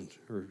Christian,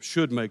 or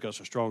should make us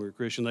a stronger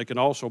Christian. They can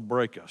also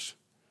break us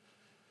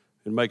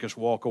and make us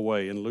walk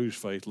away and lose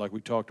faith, like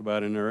we talked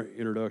about in our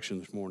introduction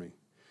this morning.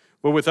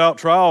 But without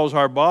trials,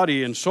 our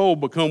body and soul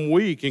become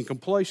weak and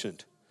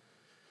complacent.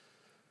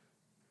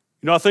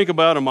 You know, I think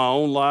about in my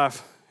own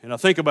life, and I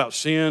think about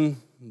sin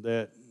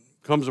that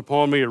comes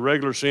upon me, a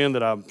regular sin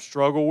that I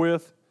struggle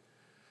with,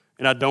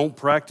 and I don't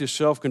practice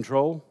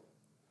self-control.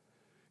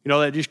 You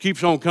know, that just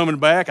keeps on coming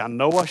back. I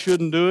know I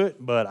shouldn't do it,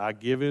 but I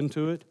give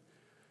into it.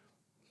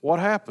 What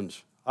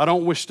happens? I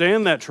don't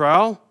withstand that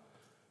trial,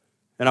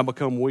 and I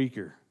become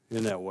weaker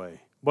in that way.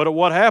 But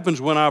what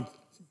happens when I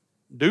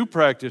do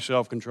practice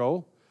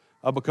self-control?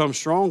 I become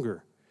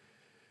stronger.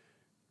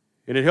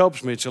 And it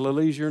helps me. It's a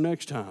little easier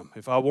next time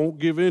if I won't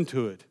give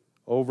into it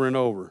over and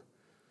over,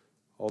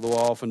 although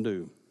I often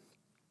do.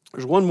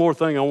 There's one more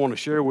thing I want to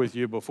share with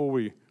you before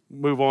we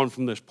move on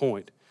from this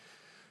point.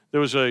 There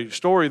was a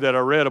story that I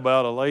read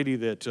about a lady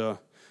that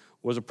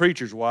was a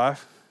preacher's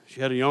wife. She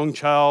had a young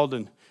child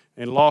and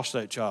lost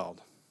that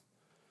child.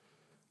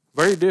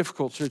 Very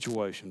difficult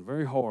situation,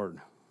 very hard.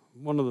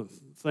 One of the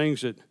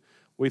things that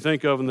we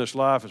think of in this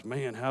life is,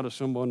 man, how does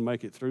someone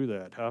make it through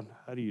that? How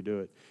do you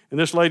do it? And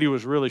this lady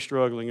was really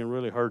struggling and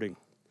really hurting.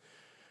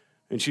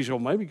 And she said, well,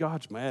 maybe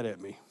God's mad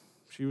at me.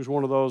 She was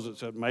one of those that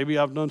said, maybe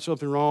I've done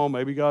something wrong.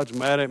 Maybe God's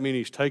mad at me and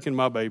He's taken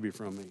my baby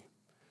from me.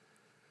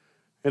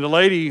 And the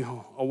lady,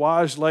 a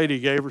wise lady,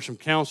 gave her some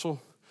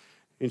counsel.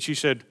 And she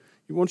said,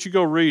 why don't you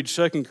go read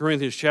 2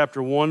 Corinthians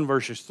chapter 1,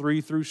 verses 3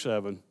 through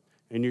 7.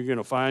 and you're going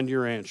to find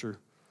your answer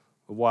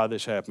of why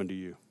this happened to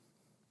you.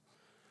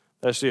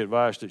 That's the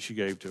advice that she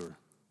gave to her.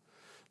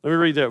 Let me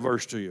read that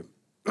verse to you,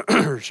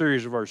 a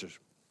series of verses.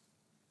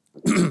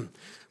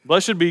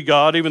 Blessed be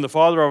God, even the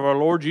Father of our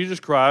Lord Jesus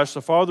Christ,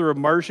 the Father of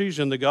mercies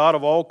and the God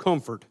of all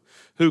comfort,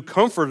 who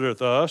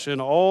comforteth us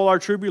in all our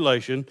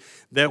tribulation,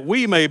 that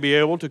we may be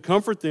able to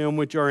comfort them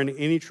which are in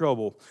any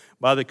trouble,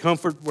 by the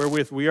comfort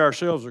wherewith we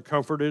ourselves are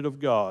comforted of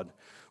God.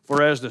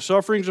 For as the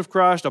sufferings of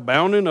Christ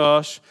abound in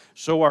us,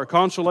 so our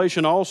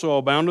consolation also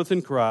aboundeth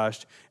in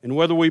Christ. And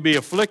whether we be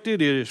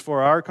afflicted, it is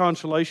for our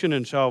consolation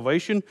and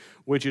salvation,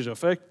 which is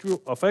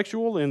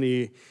effectual in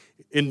the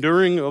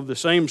enduring of the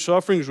same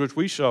sufferings which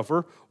we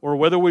suffer, or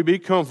whether we be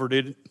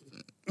comforted,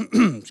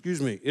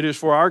 it is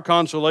for our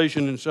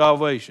consolation and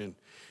salvation.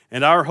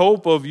 And our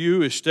hope of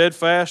you is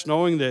steadfast,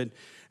 knowing that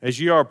as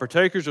ye are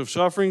partakers of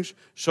sufferings,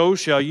 so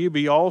shall ye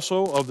be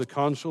also of the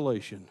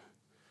consolation.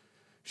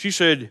 She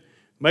said,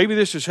 maybe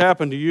this has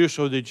happened to you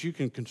so that you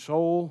can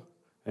console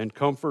and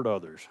comfort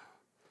others.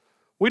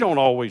 We don't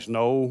always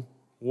know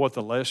what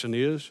the lesson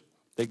is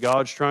that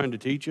God's trying to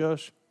teach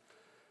us,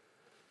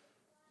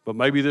 but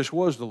maybe this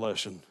was the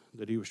lesson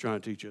that he was trying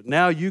to teach us.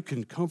 Now you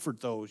can comfort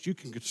those. You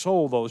can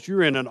console those.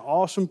 You're in an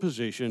awesome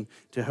position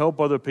to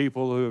help other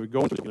people who are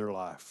going through their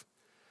life.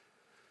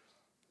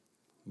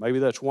 Maybe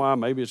that's why,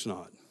 maybe it's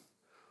not.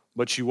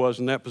 But she was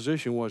in that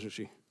position, wasn't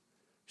she?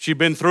 She'd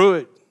been through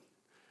it.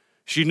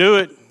 She knew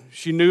it.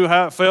 She knew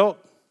how it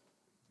felt.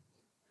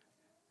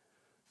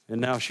 And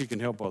now she can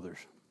help others.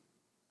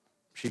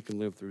 She can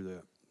live through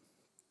that.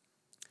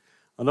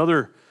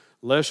 Another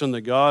lesson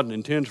that God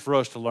intends for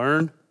us to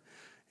learn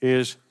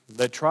is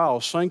that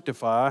trials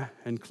sanctify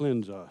and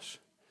cleanse us.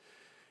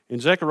 In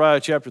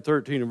Zechariah chapter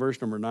 13 and verse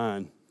number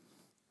 9,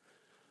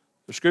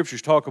 the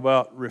scriptures talk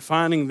about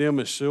refining them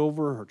as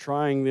silver or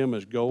trying them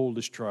as gold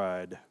is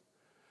tried. And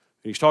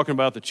he's talking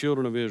about the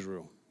children of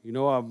Israel. You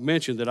know, I've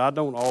mentioned that I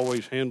don't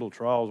always handle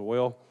trials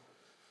well.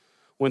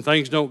 When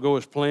things don't go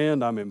as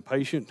planned, I'm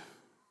impatient.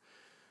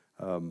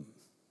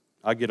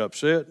 I get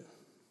upset.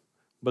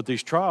 But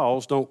these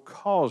trials don't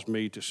cause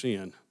me to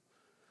sin.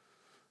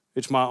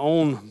 It's my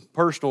own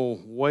personal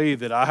way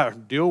that I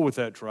deal with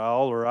that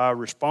trial or I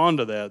respond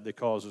to that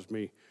causes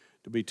me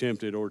to be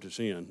tempted or to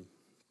sin.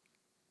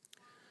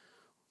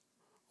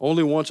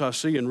 Only once I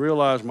see and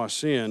realize my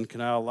sin can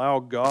I allow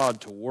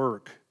God to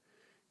work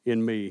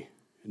in me.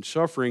 And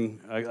suffering,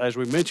 as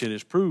we mentioned,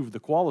 has proved the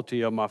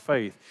quality of my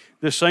faith.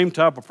 This same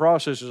type of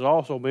process is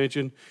also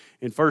mentioned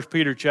in 1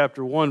 Peter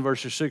chapter 1,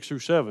 verses 6 through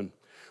 7.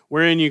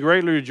 Wherein you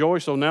greatly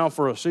rejoice, though now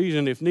for a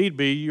season, if need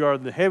be, you are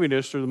the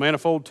heaviness through the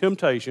manifold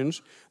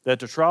temptations, that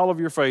the trial of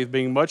your faith,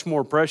 being much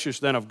more precious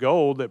than of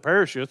gold that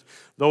perisheth,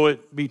 though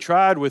it be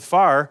tried with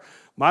fire,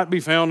 might be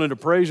found unto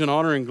praise and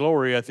honor and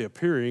glory at the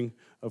appearing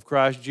of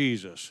Christ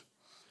Jesus.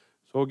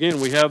 So again,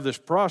 we have this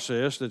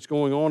process that's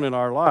going on in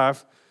our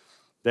life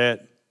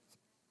that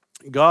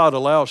God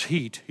allows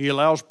heat, He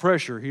allows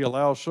pressure, He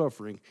allows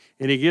suffering,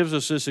 and He gives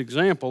us this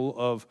example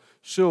of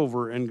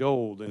silver and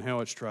gold and how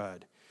it's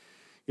tried.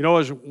 You know,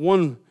 as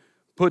one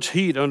puts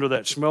heat under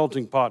that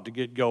smelting pot to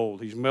get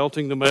gold, he's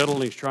melting the metal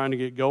and he's trying to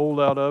get gold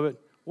out of it.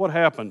 What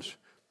happens?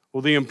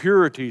 Well, the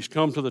impurities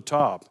come to the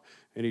top,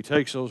 and he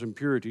takes those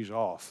impurities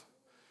off.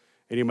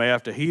 And he may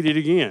have to heat it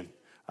again.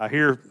 I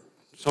hear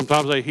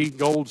sometimes they heat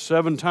gold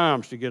 7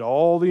 times to get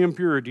all the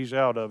impurities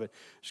out of it,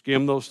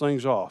 skim those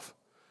things off.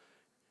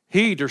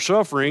 Heat or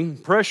suffering,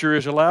 pressure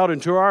is allowed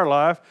into our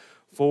life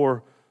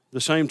for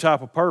the same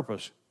type of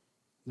purpose.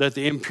 That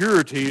the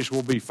impurities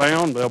will be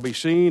found, they'll be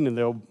seen, and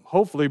they'll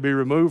hopefully be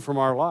removed from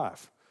our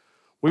life.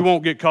 We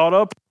won't get caught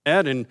up in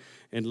that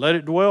and let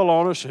it dwell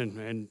on us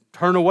and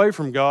turn away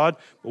from God,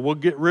 but we'll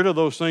get rid of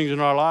those things in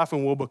our life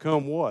and we'll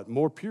become what?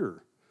 More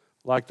pure,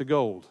 like the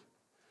gold.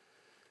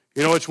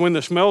 You know, it's when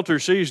the smelter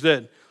sees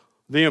that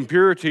the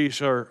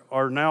impurities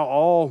are now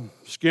all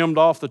skimmed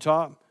off the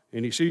top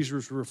and he sees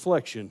his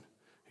reflection.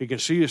 He can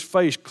see his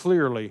face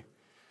clearly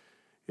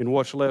in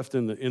what's left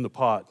in the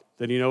pot,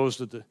 that he knows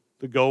that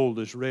the gold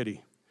is ready.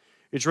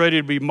 It's ready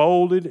to be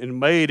molded and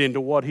made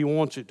into what he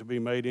wants it to be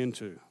made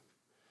into.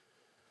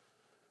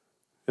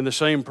 And the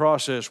same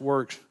process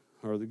works,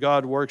 or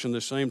God works in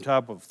the same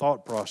type of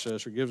thought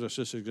process, or gives us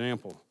this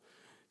example.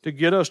 To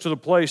get us to the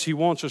place he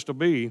wants us to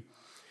be,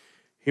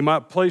 he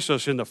might place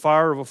us in the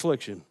fire of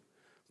affliction.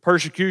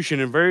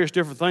 Persecution and various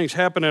different things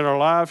happen in our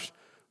lives,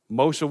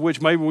 most of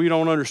which maybe we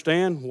don't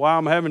understand why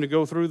I'm having to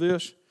go through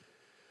this.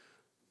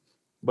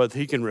 But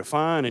he can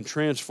refine and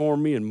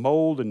transform me and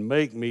mold and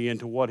make me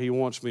into what he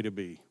wants me to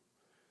be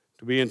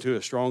into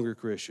a stronger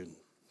Christian.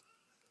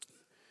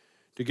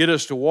 To get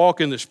us to walk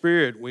in the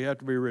Spirit, we have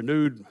to be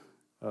renewed,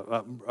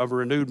 of a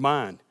renewed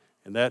mind,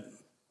 and that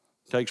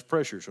takes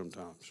pressure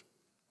sometimes.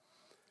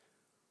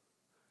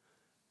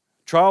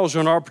 Trials are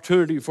an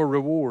opportunity for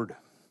reward.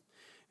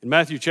 In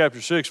Matthew chapter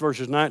 6,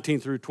 verses 19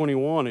 through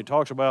 21, it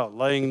talks about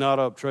laying not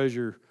up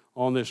treasure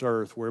on this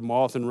earth where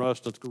moth and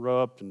rust doth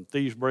corrupt and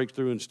thieves break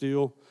through and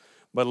steal,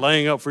 but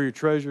laying up for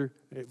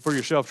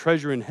yourself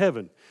treasure in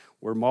heaven,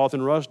 where moth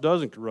and rust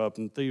doesn't corrupt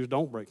and thieves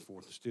don't break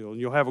forth and steal,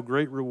 and you'll have a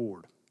great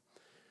reward.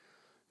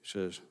 He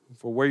says,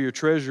 "For where your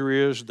treasure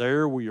is,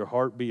 there will your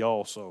heart be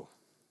also."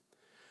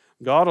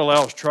 God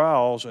allows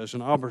trials as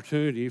an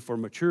opportunity for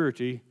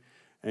maturity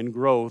and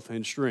growth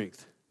and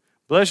strength.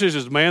 "Blessed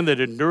is the man that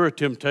endureth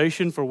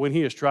temptation, for when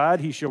he is tried,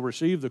 he shall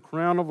receive the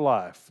crown of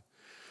life.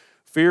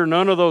 Fear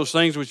none of those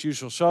things which you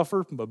shall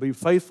suffer, but be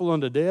faithful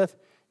unto death."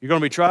 You're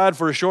going to be tried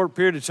for a short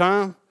period of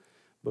time,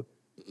 but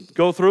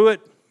go through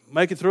it,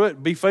 make it through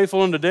it, be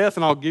faithful unto death,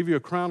 and I'll give you a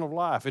crown of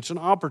life. It's an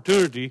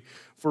opportunity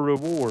for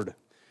reward.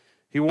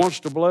 He wants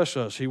to bless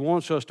us. He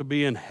wants us to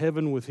be in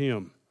heaven with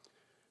Him.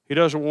 He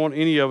doesn't want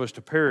any of us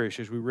to perish,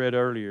 as we read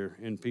earlier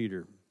in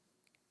Peter.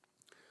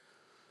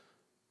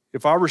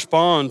 If I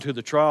respond to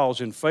the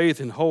trials in faith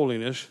and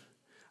holiness,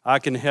 I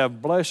can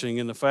have blessing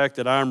in the fact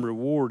that I'm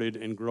rewarded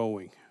and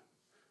growing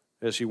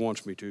as He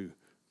wants me to.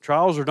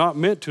 Trials are not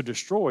meant to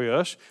destroy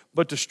us,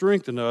 but to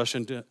strengthen us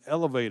and to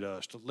elevate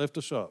us, to lift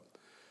us up.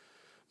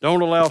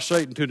 Don't allow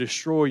Satan to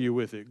destroy you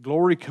with it.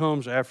 Glory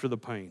comes after the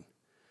pain.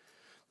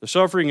 The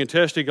suffering and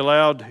testing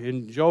allowed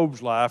in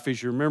Job's life,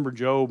 as you remember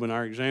Job in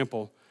our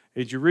example,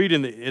 as you read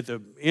at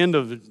the end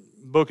of the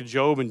book of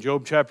Job, in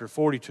Job chapter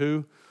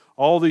 42,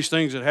 all these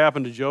things that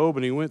happened to Job,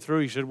 and he went through,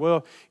 he said,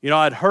 well,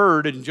 I'd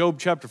heard in Job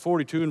chapter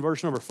 42 and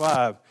verse number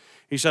 5,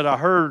 he said, I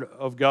heard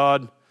of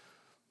God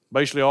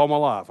basically all my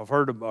life. I've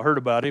heard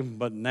about Him,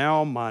 but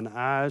now mine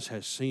eyes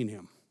has seen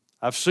Him.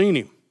 I've seen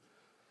Him.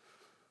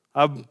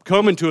 I've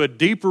come into a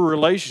deeper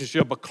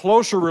relationship, a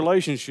closer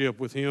relationship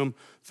with Him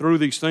through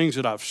these things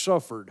that I've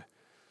suffered.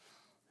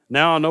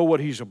 Now I know what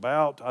He's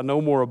about. I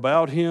know more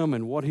about Him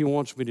and what He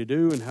wants me to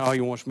do and how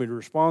He wants me to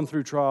respond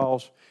through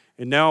trials.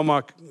 And now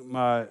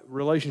my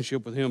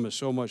relationship with Him is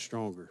so much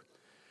stronger.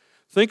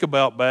 Think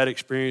about bad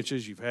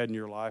experiences you've had in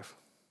your life.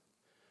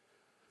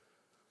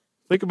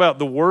 Think about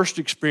the worst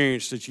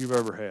experience that you've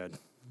ever had.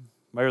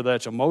 Whether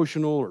that's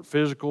emotional or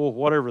physical,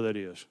 whatever that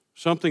is.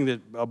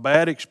 A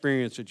bad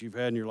experience that you've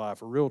had in your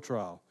life, a real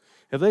trial.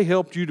 Have they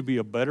helped you to be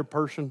a better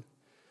person?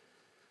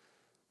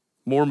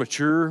 More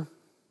mature?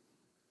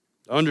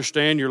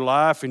 Understand your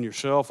life and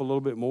yourself a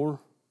little bit more?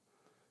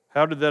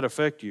 How did that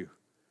affect you?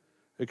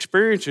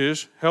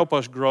 Experiences help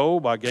us grow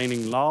by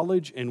gaining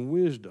knowledge and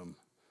wisdom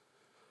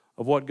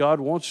of what God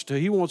wants us to.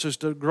 He wants us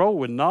to grow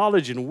with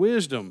knowledge and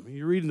wisdom.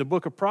 You read in the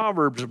book of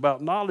Proverbs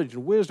about knowledge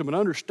and wisdom and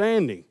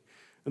understanding.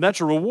 And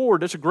that's a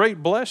reward. That's a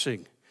great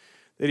blessing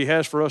that He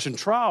has for us. And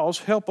trials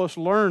help us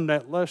learn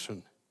that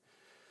lesson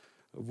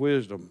of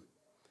wisdom.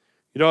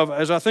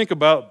 As I think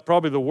about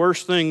probably the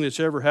worst thing that's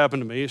ever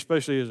happened to me,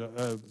 especially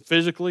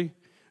physically,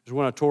 is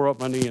when I tore up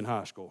my knee in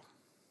high school.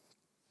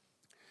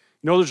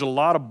 There's a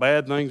lot of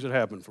bad things that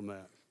happened from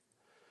that.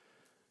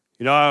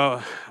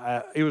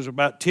 It was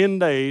about 10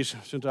 days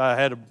since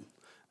I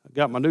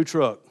got my new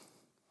truck.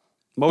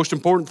 Most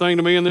important thing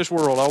to me in this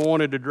world, I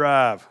wanted to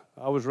drive.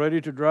 I was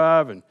ready to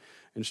drive and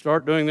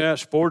start doing that.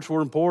 Sports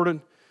were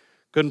important.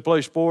 Couldn't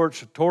play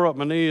sports. Tore up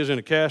my knee, was in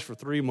a cast for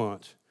 3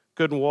 months.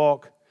 Couldn't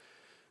walk.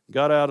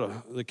 Got out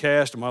of the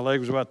cast and my leg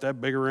was about that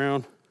big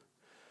around.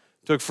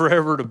 Took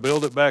forever to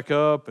build it back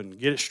up and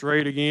get it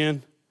straight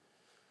again.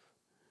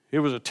 It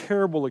was a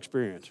terrible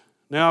experience.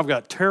 Now I've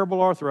got terrible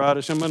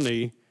arthritis in my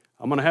knee.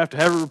 I'm going to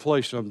have it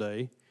replaced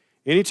someday.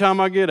 Anytime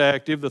I get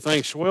active, the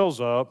thing swells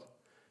up.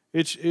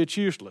 It's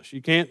useless.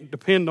 You can't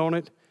depend on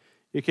it.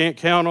 You can't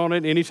count on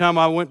it. Anytime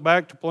I went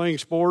back to playing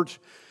sports,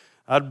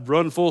 I'd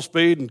run full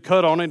speed and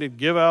cut on it. It'd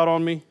give out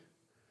on me.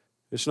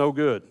 It's no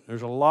good.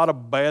 There's a lot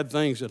of bad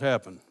things that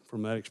happen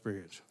from that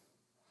experience.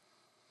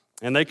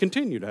 And they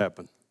continue to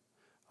happen.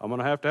 I'm going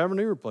to have a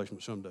knee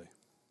replacement someday.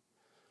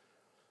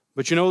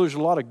 But there's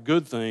a lot of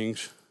good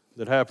things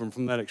that happen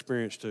from that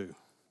experience too.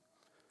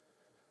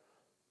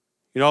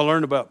 I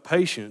learned about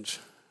patience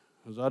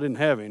because I didn't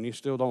have any,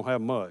 still don't have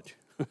much.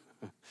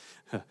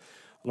 I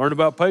learned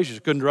about patience.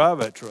 Couldn't drive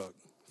that truck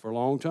for a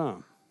long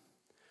time.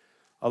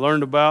 I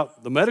learned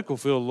about the medical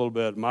field a little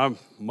bit.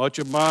 Much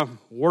of my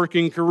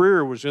working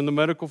career was in the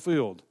medical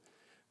field.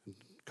 It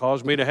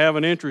caused me to have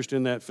an interest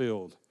in that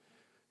field.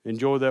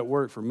 Enjoyed that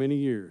work for many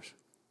years.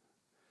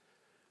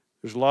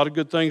 There's a lot of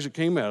good things that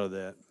came out of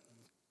that,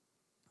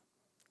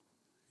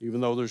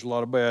 even though there's a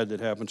lot of bad that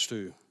happens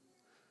too.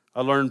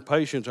 I learned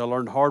patience. I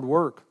learned hard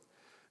work.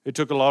 It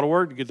took a lot of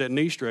work to get that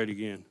knee straight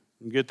again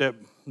and get that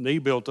knee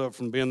built up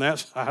from being that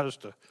size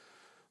to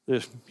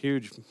this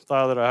huge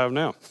thigh that I have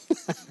now.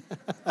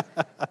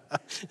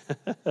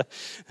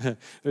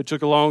 It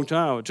took a long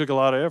time. It took a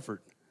lot of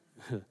effort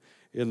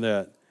in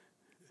that.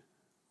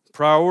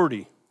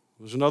 Priority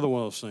was another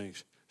one of those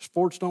things.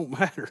 Sports don't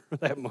matter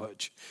that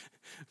much.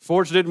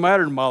 Sports didn't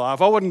matter in my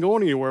life. I wasn't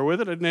going anywhere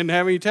with it. I didn't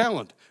have any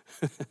talent.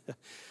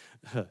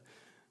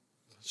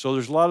 So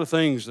there's a lot of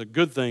things, the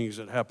good things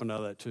that happen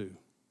out of that too.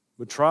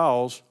 But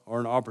trials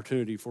are an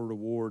opportunity for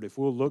reward. If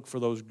we'll look for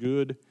those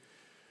good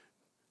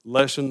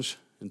lessons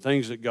and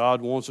things that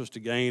God wants us to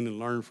gain and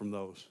learn from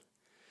those.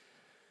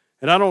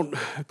 And I don't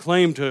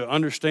claim to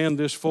understand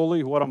this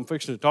fully, what I'm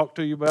fixing to talk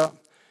to you about,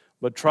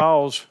 but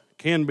trials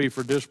can be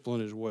for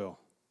discipline as well.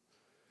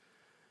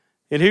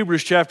 In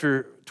Hebrews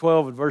chapter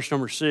 12 and verse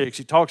number 6,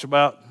 he talks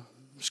about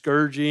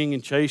scourging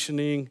and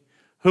chastening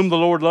Whom the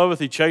Lord loveth,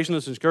 he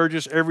chasteneth and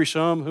scourgeth every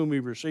son whom he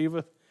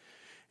receiveth.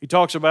 He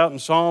talks about in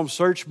Psalms,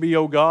 search me,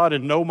 O God,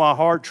 and know my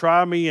heart.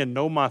 Try me and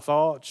know my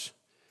thoughts.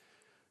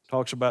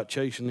 Talks about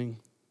chastening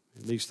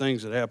and these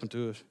things that happen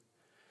to us.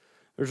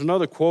 There's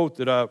another quote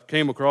that I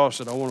came across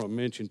that I want to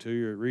mention to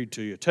you or read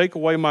to you. Take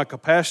away my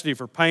capacity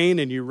for pain,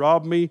 and you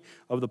rob me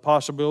of the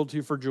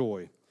possibility for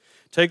joy.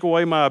 Take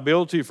away my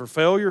ability for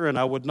failure, and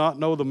I would not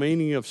know the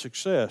meaning of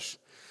success.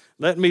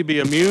 Let me be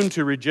immune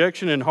to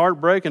rejection and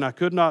heartbreak, and I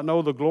could not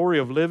know the glory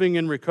of living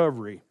in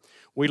recovery.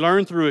 We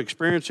learn through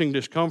experiencing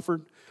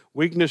discomfort.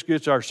 Weakness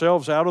gets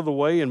ourselves out of the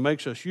way and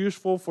makes us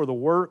useful for the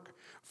work,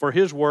 for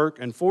His work,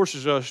 and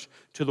forces us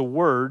to the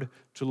Word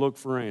to look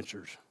for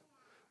answers.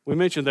 We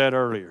mentioned that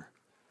earlier.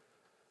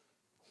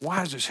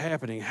 Why is this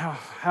happening? How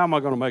am I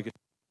going to make it?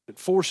 It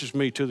forces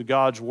me to the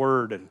God's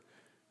Word and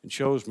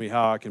shows me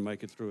how I can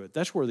make it through it.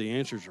 That's where the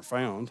answers are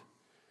found.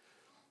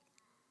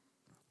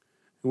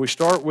 And we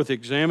start with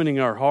examining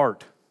our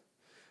heart.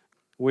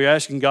 We're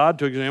asking God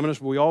to examine us,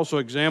 but we also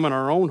examine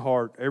our own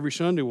heart. Every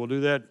Sunday we'll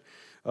do that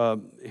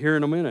here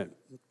in a minute.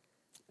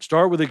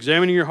 Start with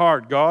examining your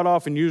heart. God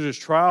often uses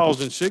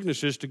trials and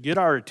sicknesses to get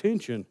our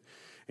attention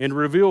and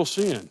reveal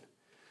sin.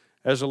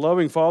 As a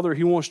loving Father,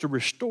 He wants to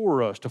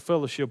restore us to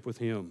fellowship with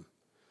Him.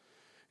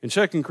 In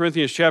 2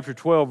 Corinthians chapter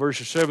 12,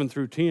 verses 7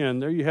 through 10,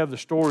 there you have the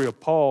story of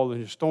Paul and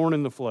his thorn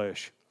in the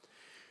flesh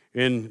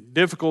and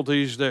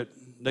difficulties that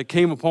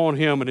came upon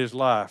him in his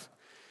life.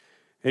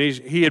 And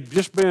he had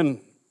just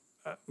been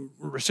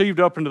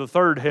received up into the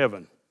third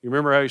heaven. You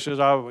remember how he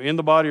says, I'm in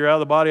the body or out of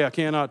the body, I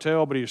cannot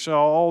tell, but he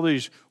saw all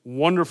these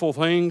wonderful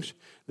things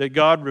that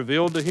God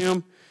revealed to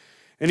him.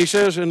 And he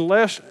says, and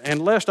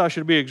lest I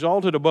should be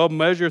exalted above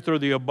measure through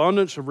the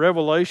abundance of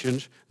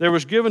revelations, there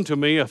was given to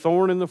me a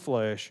thorn in the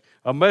flesh,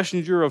 a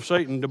messenger of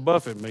Satan to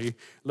buffet me,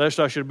 lest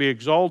I should be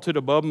exalted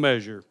above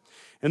measure.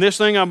 And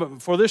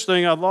for this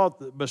thing I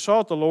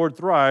besought the Lord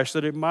thrice,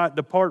 that it might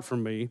depart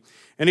from me.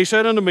 And He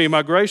said unto me,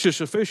 my grace is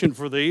sufficient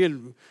for thee,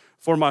 and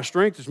for my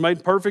strength is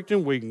made perfect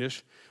in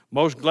weakness.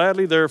 Most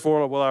gladly,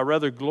 therefore, will I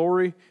rather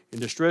glory in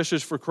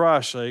distresses for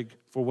Christ's sake,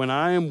 for when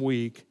I am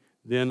weak,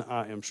 then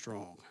I am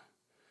strong.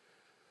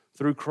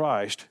 Through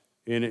Christ,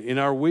 in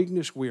our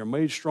weakness, we are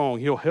made strong.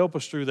 He'll help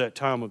us through that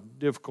time of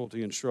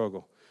difficulty and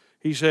struggle.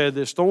 He said,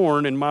 this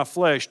thorn in my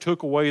flesh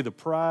took away the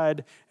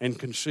pride and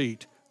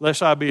conceit,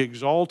 lest I be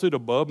exalted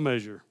above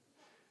measure.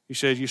 He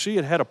said, you see,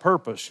 it had a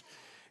purpose.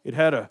 It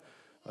had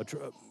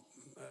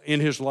in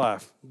His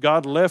life.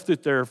 God left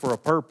it there for a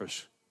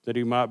purpose, that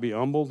He might be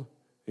humbled.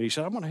 And He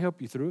said, I'm going to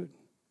help you through it.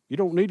 You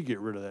don't need to get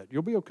rid of that.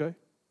 You'll be okay.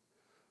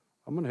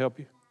 I'm going to help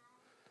you.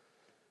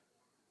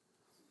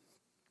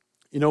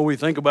 You know, we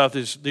think about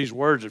these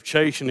words of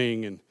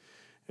chastening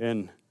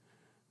and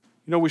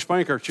you know, we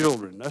spank our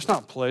children. That's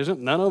not pleasant.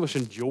 None of us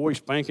enjoy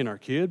spanking our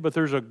kid, but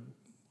there's a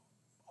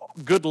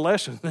good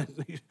lesson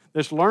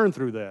that's learned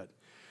through that.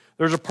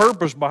 There's a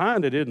purpose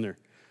behind it, isn't there?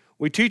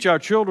 We teach our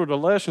children a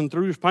lesson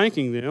through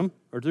spanking them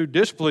or through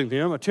disciplining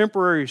them, a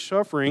temporary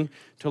suffering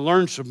to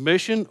learn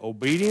submission,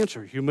 obedience,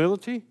 or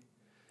humility.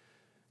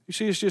 You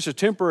see, it's just a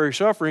temporary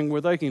suffering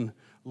where they can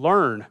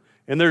learn,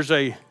 and there's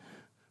a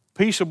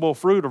peaceable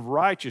fruit of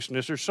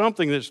righteousness. There's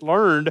something that's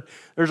learned.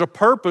 There's a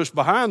purpose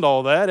behind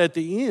all that at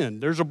the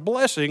end. There's a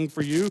blessing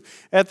for you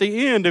at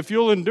the end if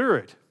you'll endure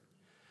it.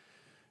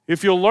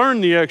 If you'll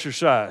learn the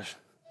exercise,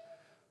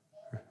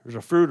 there's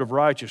a fruit of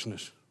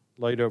righteousness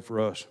laid up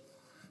for us.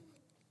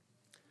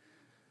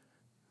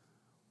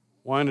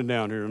 Winding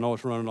down here. I know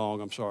it's running long.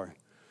 I'm sorry.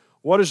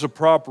 What is the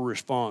proper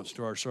response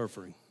to our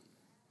suffering?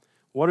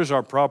 What is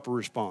our proper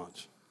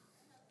response?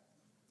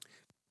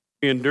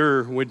 We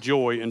endure with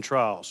joy in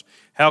trials.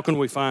 How can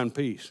we find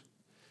peace?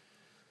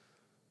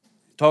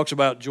 It talks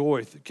about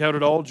joy. Count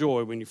it all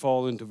joy when you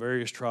fall into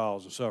various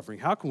trials and suffering.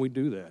 How can we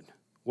do that?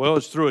 Well,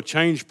 it's through a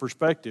changed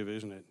perspective,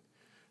 isn't it?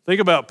 Think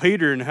about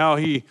Peter and how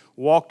he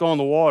walked on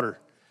the water.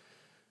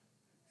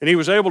 And he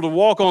was able to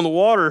walk on the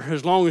water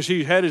as long as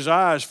he had his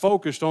eyes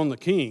focused on the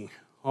King,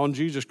 on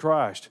Jesus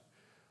Christ.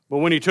 But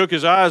when he took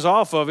his eyes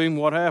off of Him,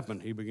 what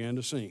happened? He began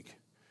to sink.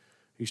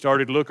 He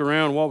started to look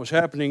around what was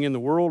happening in the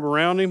world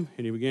around him,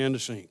 and he began to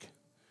sink.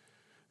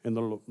 And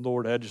the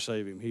Lord had to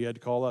save him. He had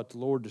to call out to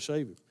the Lord to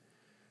save him.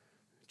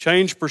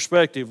 Change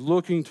perspective,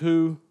 looking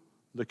to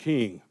the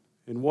King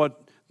and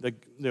what the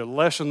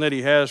lesson that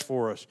He has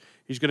for us.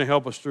 He's going to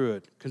help us through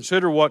it.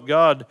 Consider what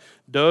God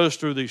does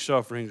through these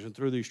sufferings and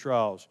through these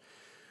trials.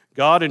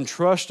 God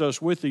entrusts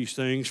us with these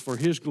things for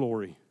His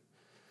glory.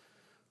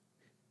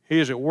 He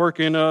is at work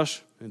in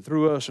us and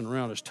through us and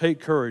around us. Take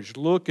courage.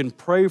 Look and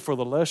pray for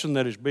the lesson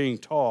that is being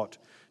taught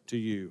to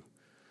you.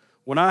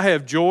 When I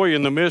have joy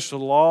in the midst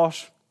of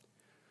loss,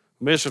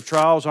 midst of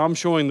trials, I'm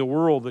showing the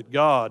world that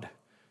God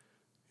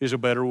is a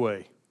better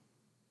way,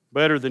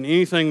 better than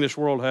anything this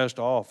world has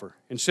to offer.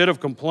 Instead of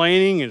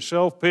complaining and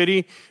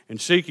self-pity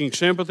and seeking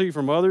sympathy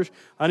from others,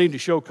 I need to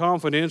show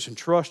confidence and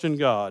trust in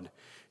God.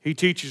 He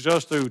teaches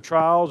us through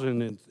trials,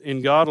 and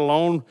in God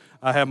alone,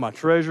 I have my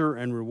treasure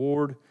and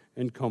reward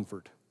and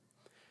comfort.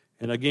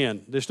 And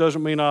again, this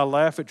doesn't mean I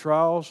laugh at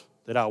trials,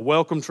 that I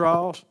welcome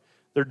trials.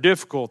 They're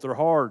difficult. They're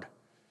hard.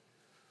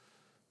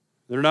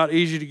 They're not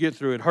easy to get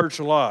through. It hurts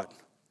a lot.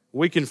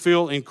 We can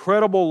feel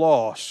incredible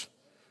loss,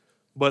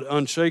 but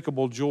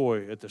unshakable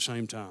joy at the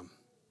same time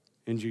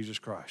in Jesus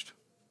Christ.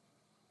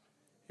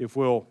 If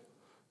we'll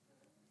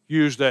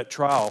use that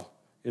trial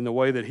in the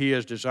way that He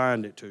has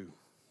designed it to.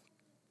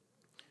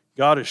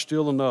 God is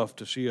still enough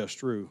to see us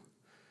through.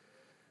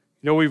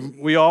 You know,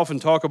 we often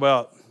talk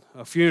about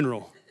a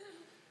funeral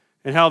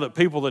and how that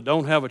people that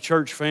don't have a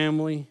church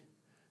family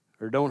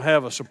or don't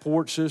have a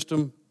support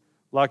system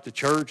like the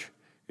church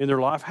in their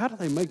life, how do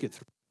they make it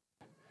through?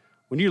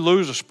 When you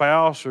lose a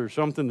spouse or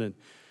something that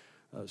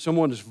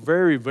someone is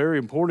very, very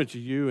important to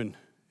you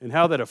and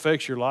how that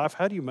affects your life,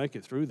 how do you make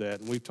it through that?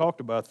 And we've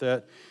talked about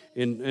that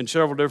in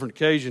several different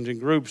occasions in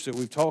groups that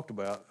we've talked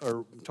about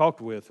or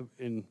talked with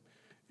in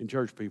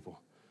church people.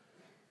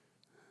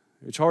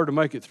 It's hard to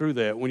make it through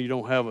that when you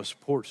don't have a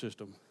support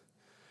system.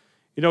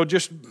 You know,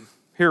 just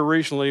here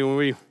recently when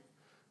we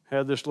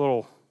had this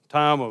little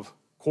time of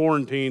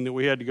quarantine that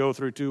we had to go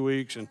through 2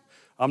 weeks, and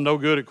I'm no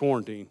good at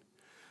quarantine.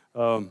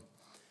 You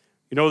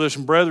know, there's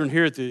some brethren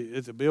here at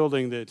the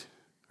building that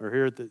are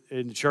here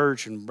in the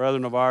church, and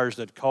brethren of ours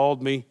that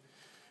called me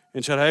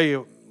and said, "Hey,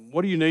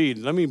 what do you need?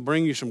 Let me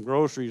bring you some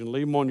groceries and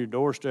leave them on your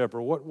doorstep,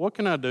 or what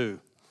can I do?"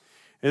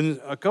 And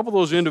a couple of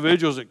those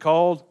individuals that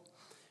called,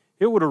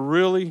 it would have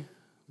really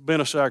been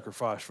a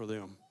sacrifice for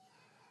them.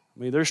 I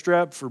mean, they're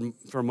strapped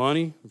for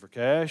money, for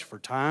cash, for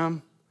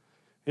time,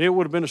 and it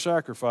would have been a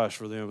sacrifice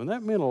for them, and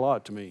that meant a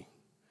lot to me.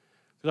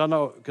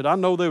 Because I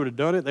know they would have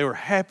done it. They were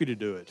happy to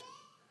do it.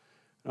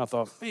 And I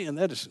thought, man,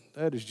 that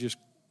is just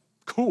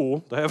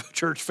cool to have a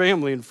church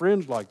family and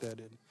friends like that,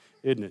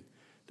 isn't it?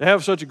 To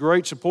have such a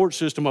great support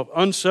system of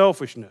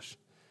unselfishness.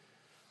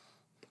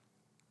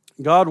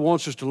 God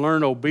wants us to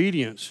learn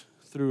obedience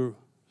through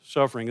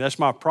suffering. That's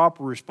my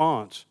proper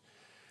response.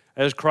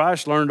 As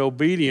Christ learned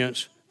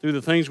obedience through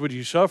the things which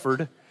He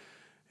suffered,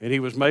 and He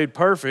was made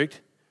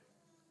perfect,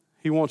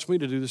 He wants me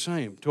to do the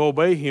same, to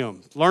obey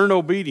Him, learn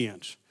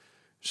obedience.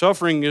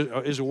 Suffering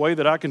is a way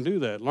that I can do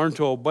that, learn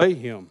to obey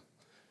Him.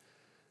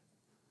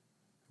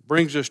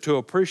 Brings us to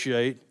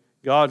appreciate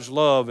God's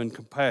love and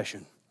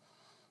compassion.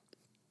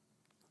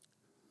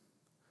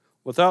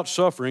 Without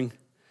suffering,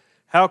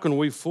 how can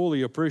we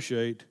fully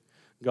appreciate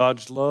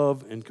God's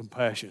love and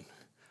compassion?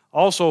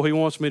 Also, He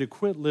wants me to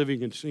quit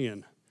living in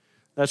sin.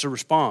 That's a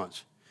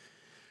response.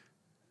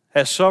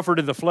 Has suffered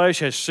in the flesh,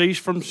 has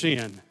ceased from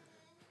sin.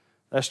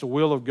 That's the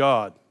will of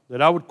God,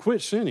 that I would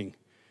quit sinning.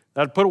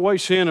 That I'd put away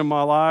sin in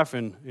my life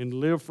and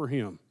live for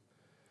Him.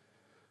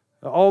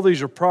 All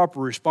these are proper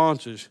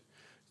responses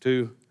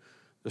to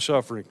the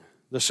suffering.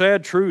 The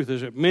sad truth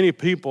is that many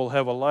people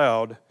have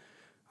allowed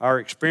our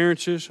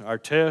experiences, our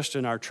tests,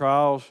 and our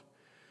trials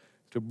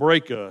to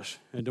break us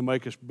and to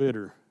make us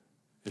bitter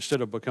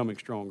instead of becoming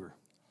stronger.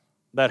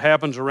 That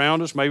happens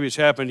around us. Maybe it's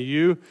happened to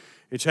you.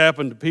 It's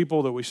happened to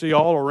people that we see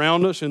all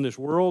around us in this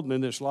world and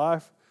in this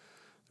life.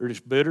 They're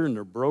just bitter and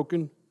they're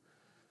broken.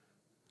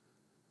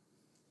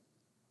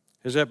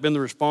 Has that been the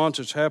response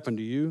that's happened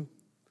to you?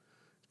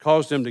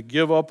 Caused them to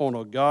give up on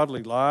a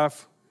godly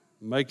life,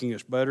 making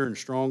us better and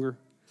stronger?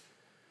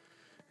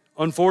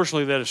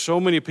 Unfortunately, that is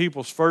so many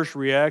people's first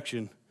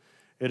reaction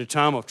at a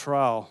time of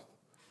trial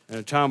and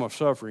a time of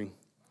suffering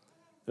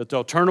that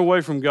they'll turn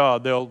away from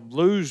God. They'll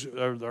lose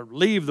or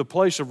leave the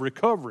place of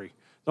recovery.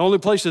 The only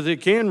place that they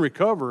can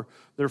recover,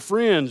 their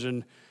friends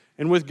and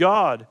with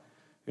God.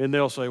 And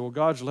they'll say, well,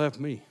 God's left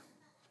me.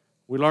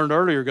 We learned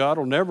earlier, God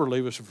will never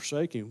leave us or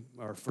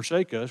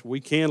forsake us. We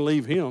can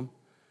leave Him.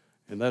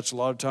 And that's a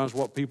lot of times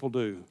what people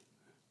do.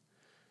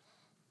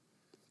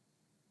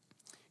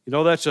 You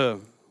know, that's a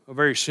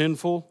very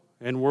sinful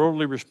and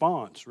worldly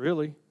response,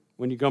 really,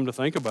 when you come to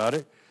think about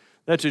it.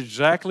 That's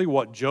exactly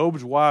what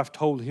Job's wife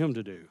told him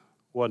to do,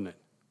 wasn't it?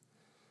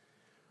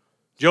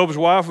 Job's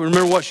wife,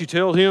 remember what she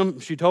told him?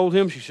 She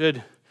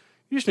said,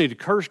 you just need to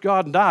curse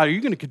God and die. Are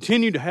you going to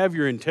continue to have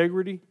your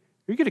integrity?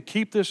 Are you going to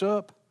keep this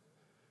up?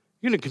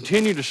 You're going to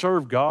continue to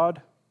serve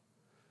God?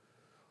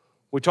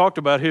 We talked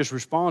about his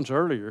response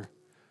earlier.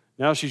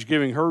 Now she's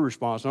giving her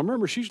response. Now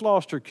remember, she's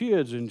lost her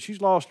kids and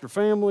she's lost her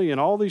family and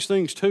all these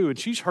things too, and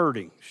she's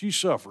hurting. She's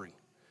suffering.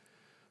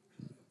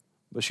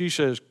 But she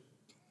says,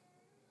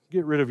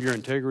 get rid of your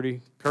integrity,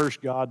 curse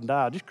God, and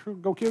die. Just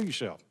go kill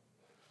yourself.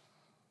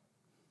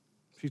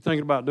 She's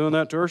thinking about doing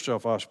that to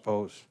herself, I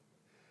suppose.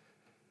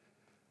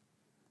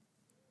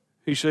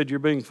 He said, you're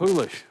being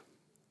foolish.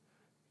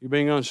 You're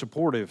being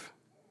unsupportive.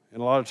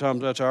 And a lot of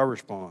times that's our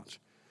response.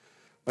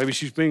 Maybe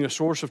she's being a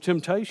source of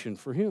temptation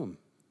for him,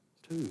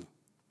 too.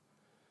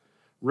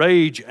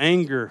 Rage,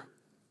 anger,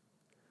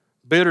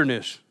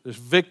 bitterness, this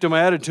victim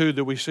attitude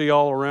that we see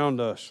all around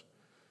us,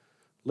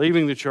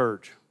 leaving the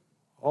church,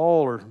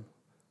 all are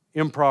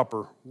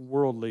improper,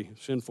 worldly,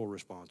 sinful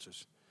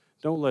responses.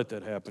 Don't let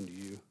that happen to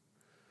you.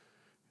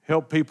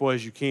 Help people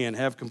as you can.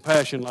 Have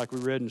compassion like we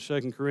read in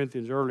 2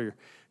 Corinthians earlier.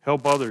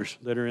 Help others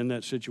that are in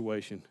that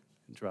situation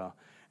and trial.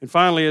 And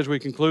finally, as we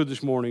conclude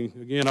this morning,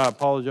 again, I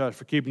apologize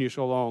for keeping you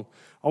so long.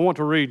 I want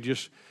to read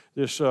just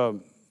this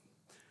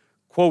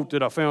quote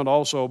that I found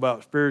also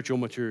about spiritual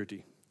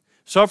maturity.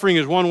 Suffering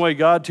is one way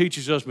God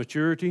teaches us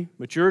maturity.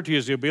 Maturity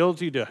is the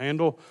ability to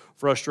handle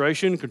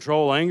frustration,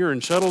 control anger,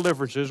 and settle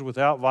differences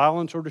without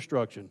violence or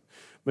destruction.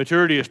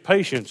 Maturity is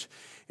patience.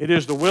 It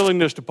is the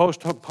willingness to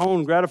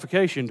postpone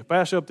gratification, to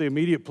pass up the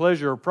immediate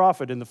pleasure or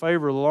profit in the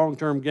favor of the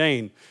long-term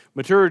gain.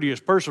 Maturity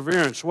is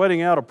perseverance,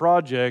 sweating out a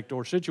project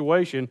or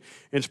situation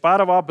in spite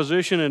of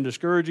opposition and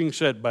discouraging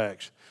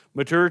setbacks.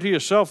 Maturity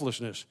is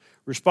selflessness,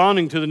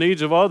 responding to the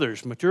needs of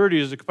others. Maturity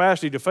is the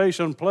capacity to face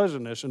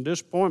unpleasantness and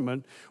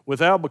disappointment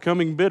without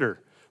becoming bitter.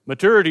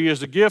 Maturity is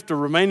the gift of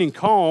remaining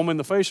calm in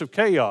the face of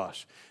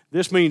chaos.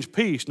 This means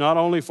peace, not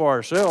only for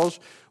ourselves,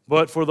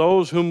 but for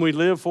those whom we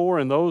live for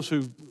and those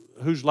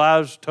whose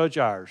lives touch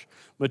ours.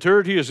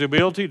 Maturity is the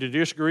ability to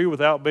disagree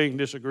without being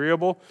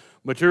disagreeable.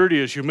 Maturity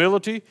is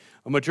humility.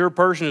 A mature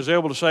person is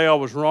able to say, I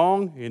was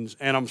wrong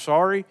and I'm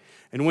sorry.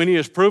 And when he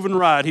is proven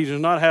right, he does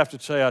not have to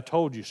say, I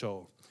told you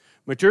so.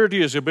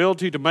 Maturity is the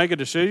ability to make a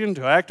decision,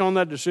 to act on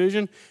that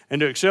decision,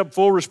 and to accept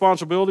full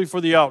responsibility for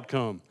the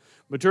outcome.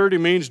 Maturity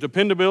means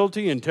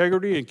dependability,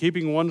 integrity, and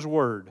keeping one's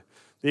word.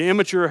 The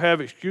immature have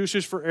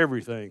excuses for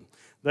everything.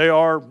 They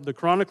are the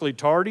chronically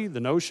tardy, the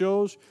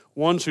no-shows,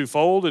 ones who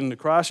fold in the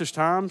crisis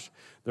times.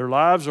 Their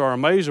lives are a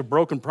maze of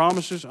broken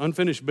promises,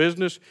 unfinished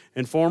business,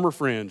 and former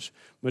friends.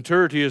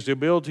 Maturity is the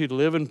ability to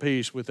live in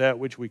peace with that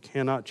which we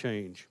cannot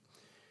change.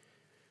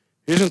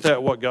 Isn't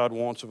that what God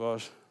wants of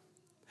us?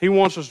 He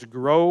wants us to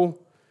grow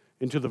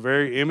into the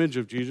very image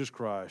of Jesus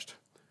Christ.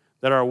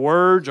 That our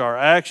words, our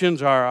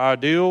actions, our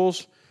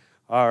ideals,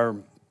 our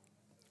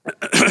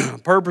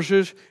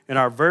purposes, and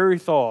our very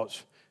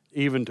thoughts,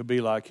 even to be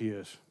like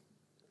His.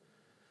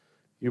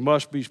 You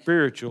must be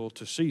spiritual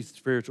to see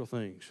spiritual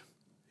things.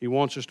 He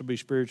wants us to be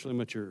spiritually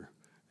mature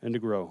and to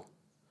grow.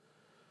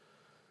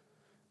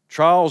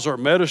 Trials are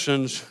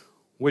medicines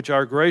which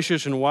our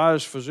gracious and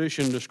wise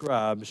physician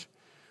describes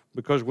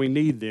because we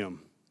need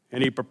them,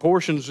 and He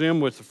proportions them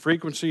with the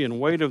frequency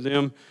and weight of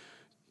them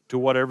to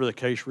whatever the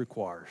case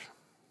requires.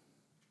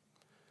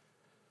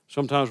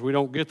 Sometimes we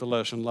don't get the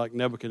lesson like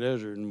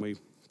Nebuchadnezzar, and we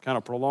kind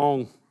of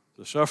prolong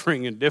the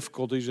suffering and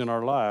difficulties in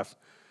our life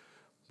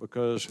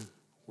because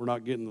we're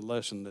not getting the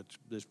lesson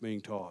that's being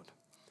taught.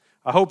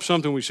 I hope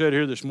something we said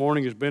here this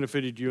morning has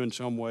benefited you in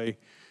some way.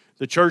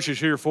 The church is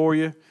here for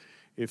you.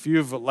 If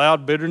you've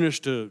allowed bitterness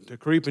to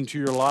creep into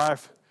your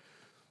life,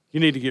 you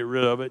need to get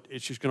rid of it.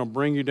 It's just going to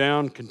bring you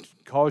down,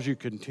 cause you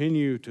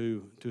continue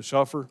to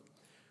suffer.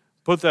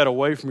 Put that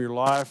away from your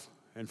life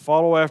and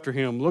follow after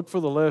Him. Look for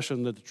the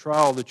lesson that the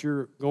trial that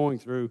you're going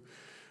through,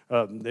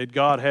 that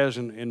God has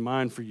in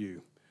mind for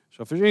you.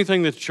 So if there's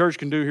anything that the church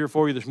can do here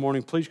for you this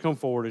morning, please come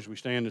forward as we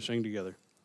stand and sing together.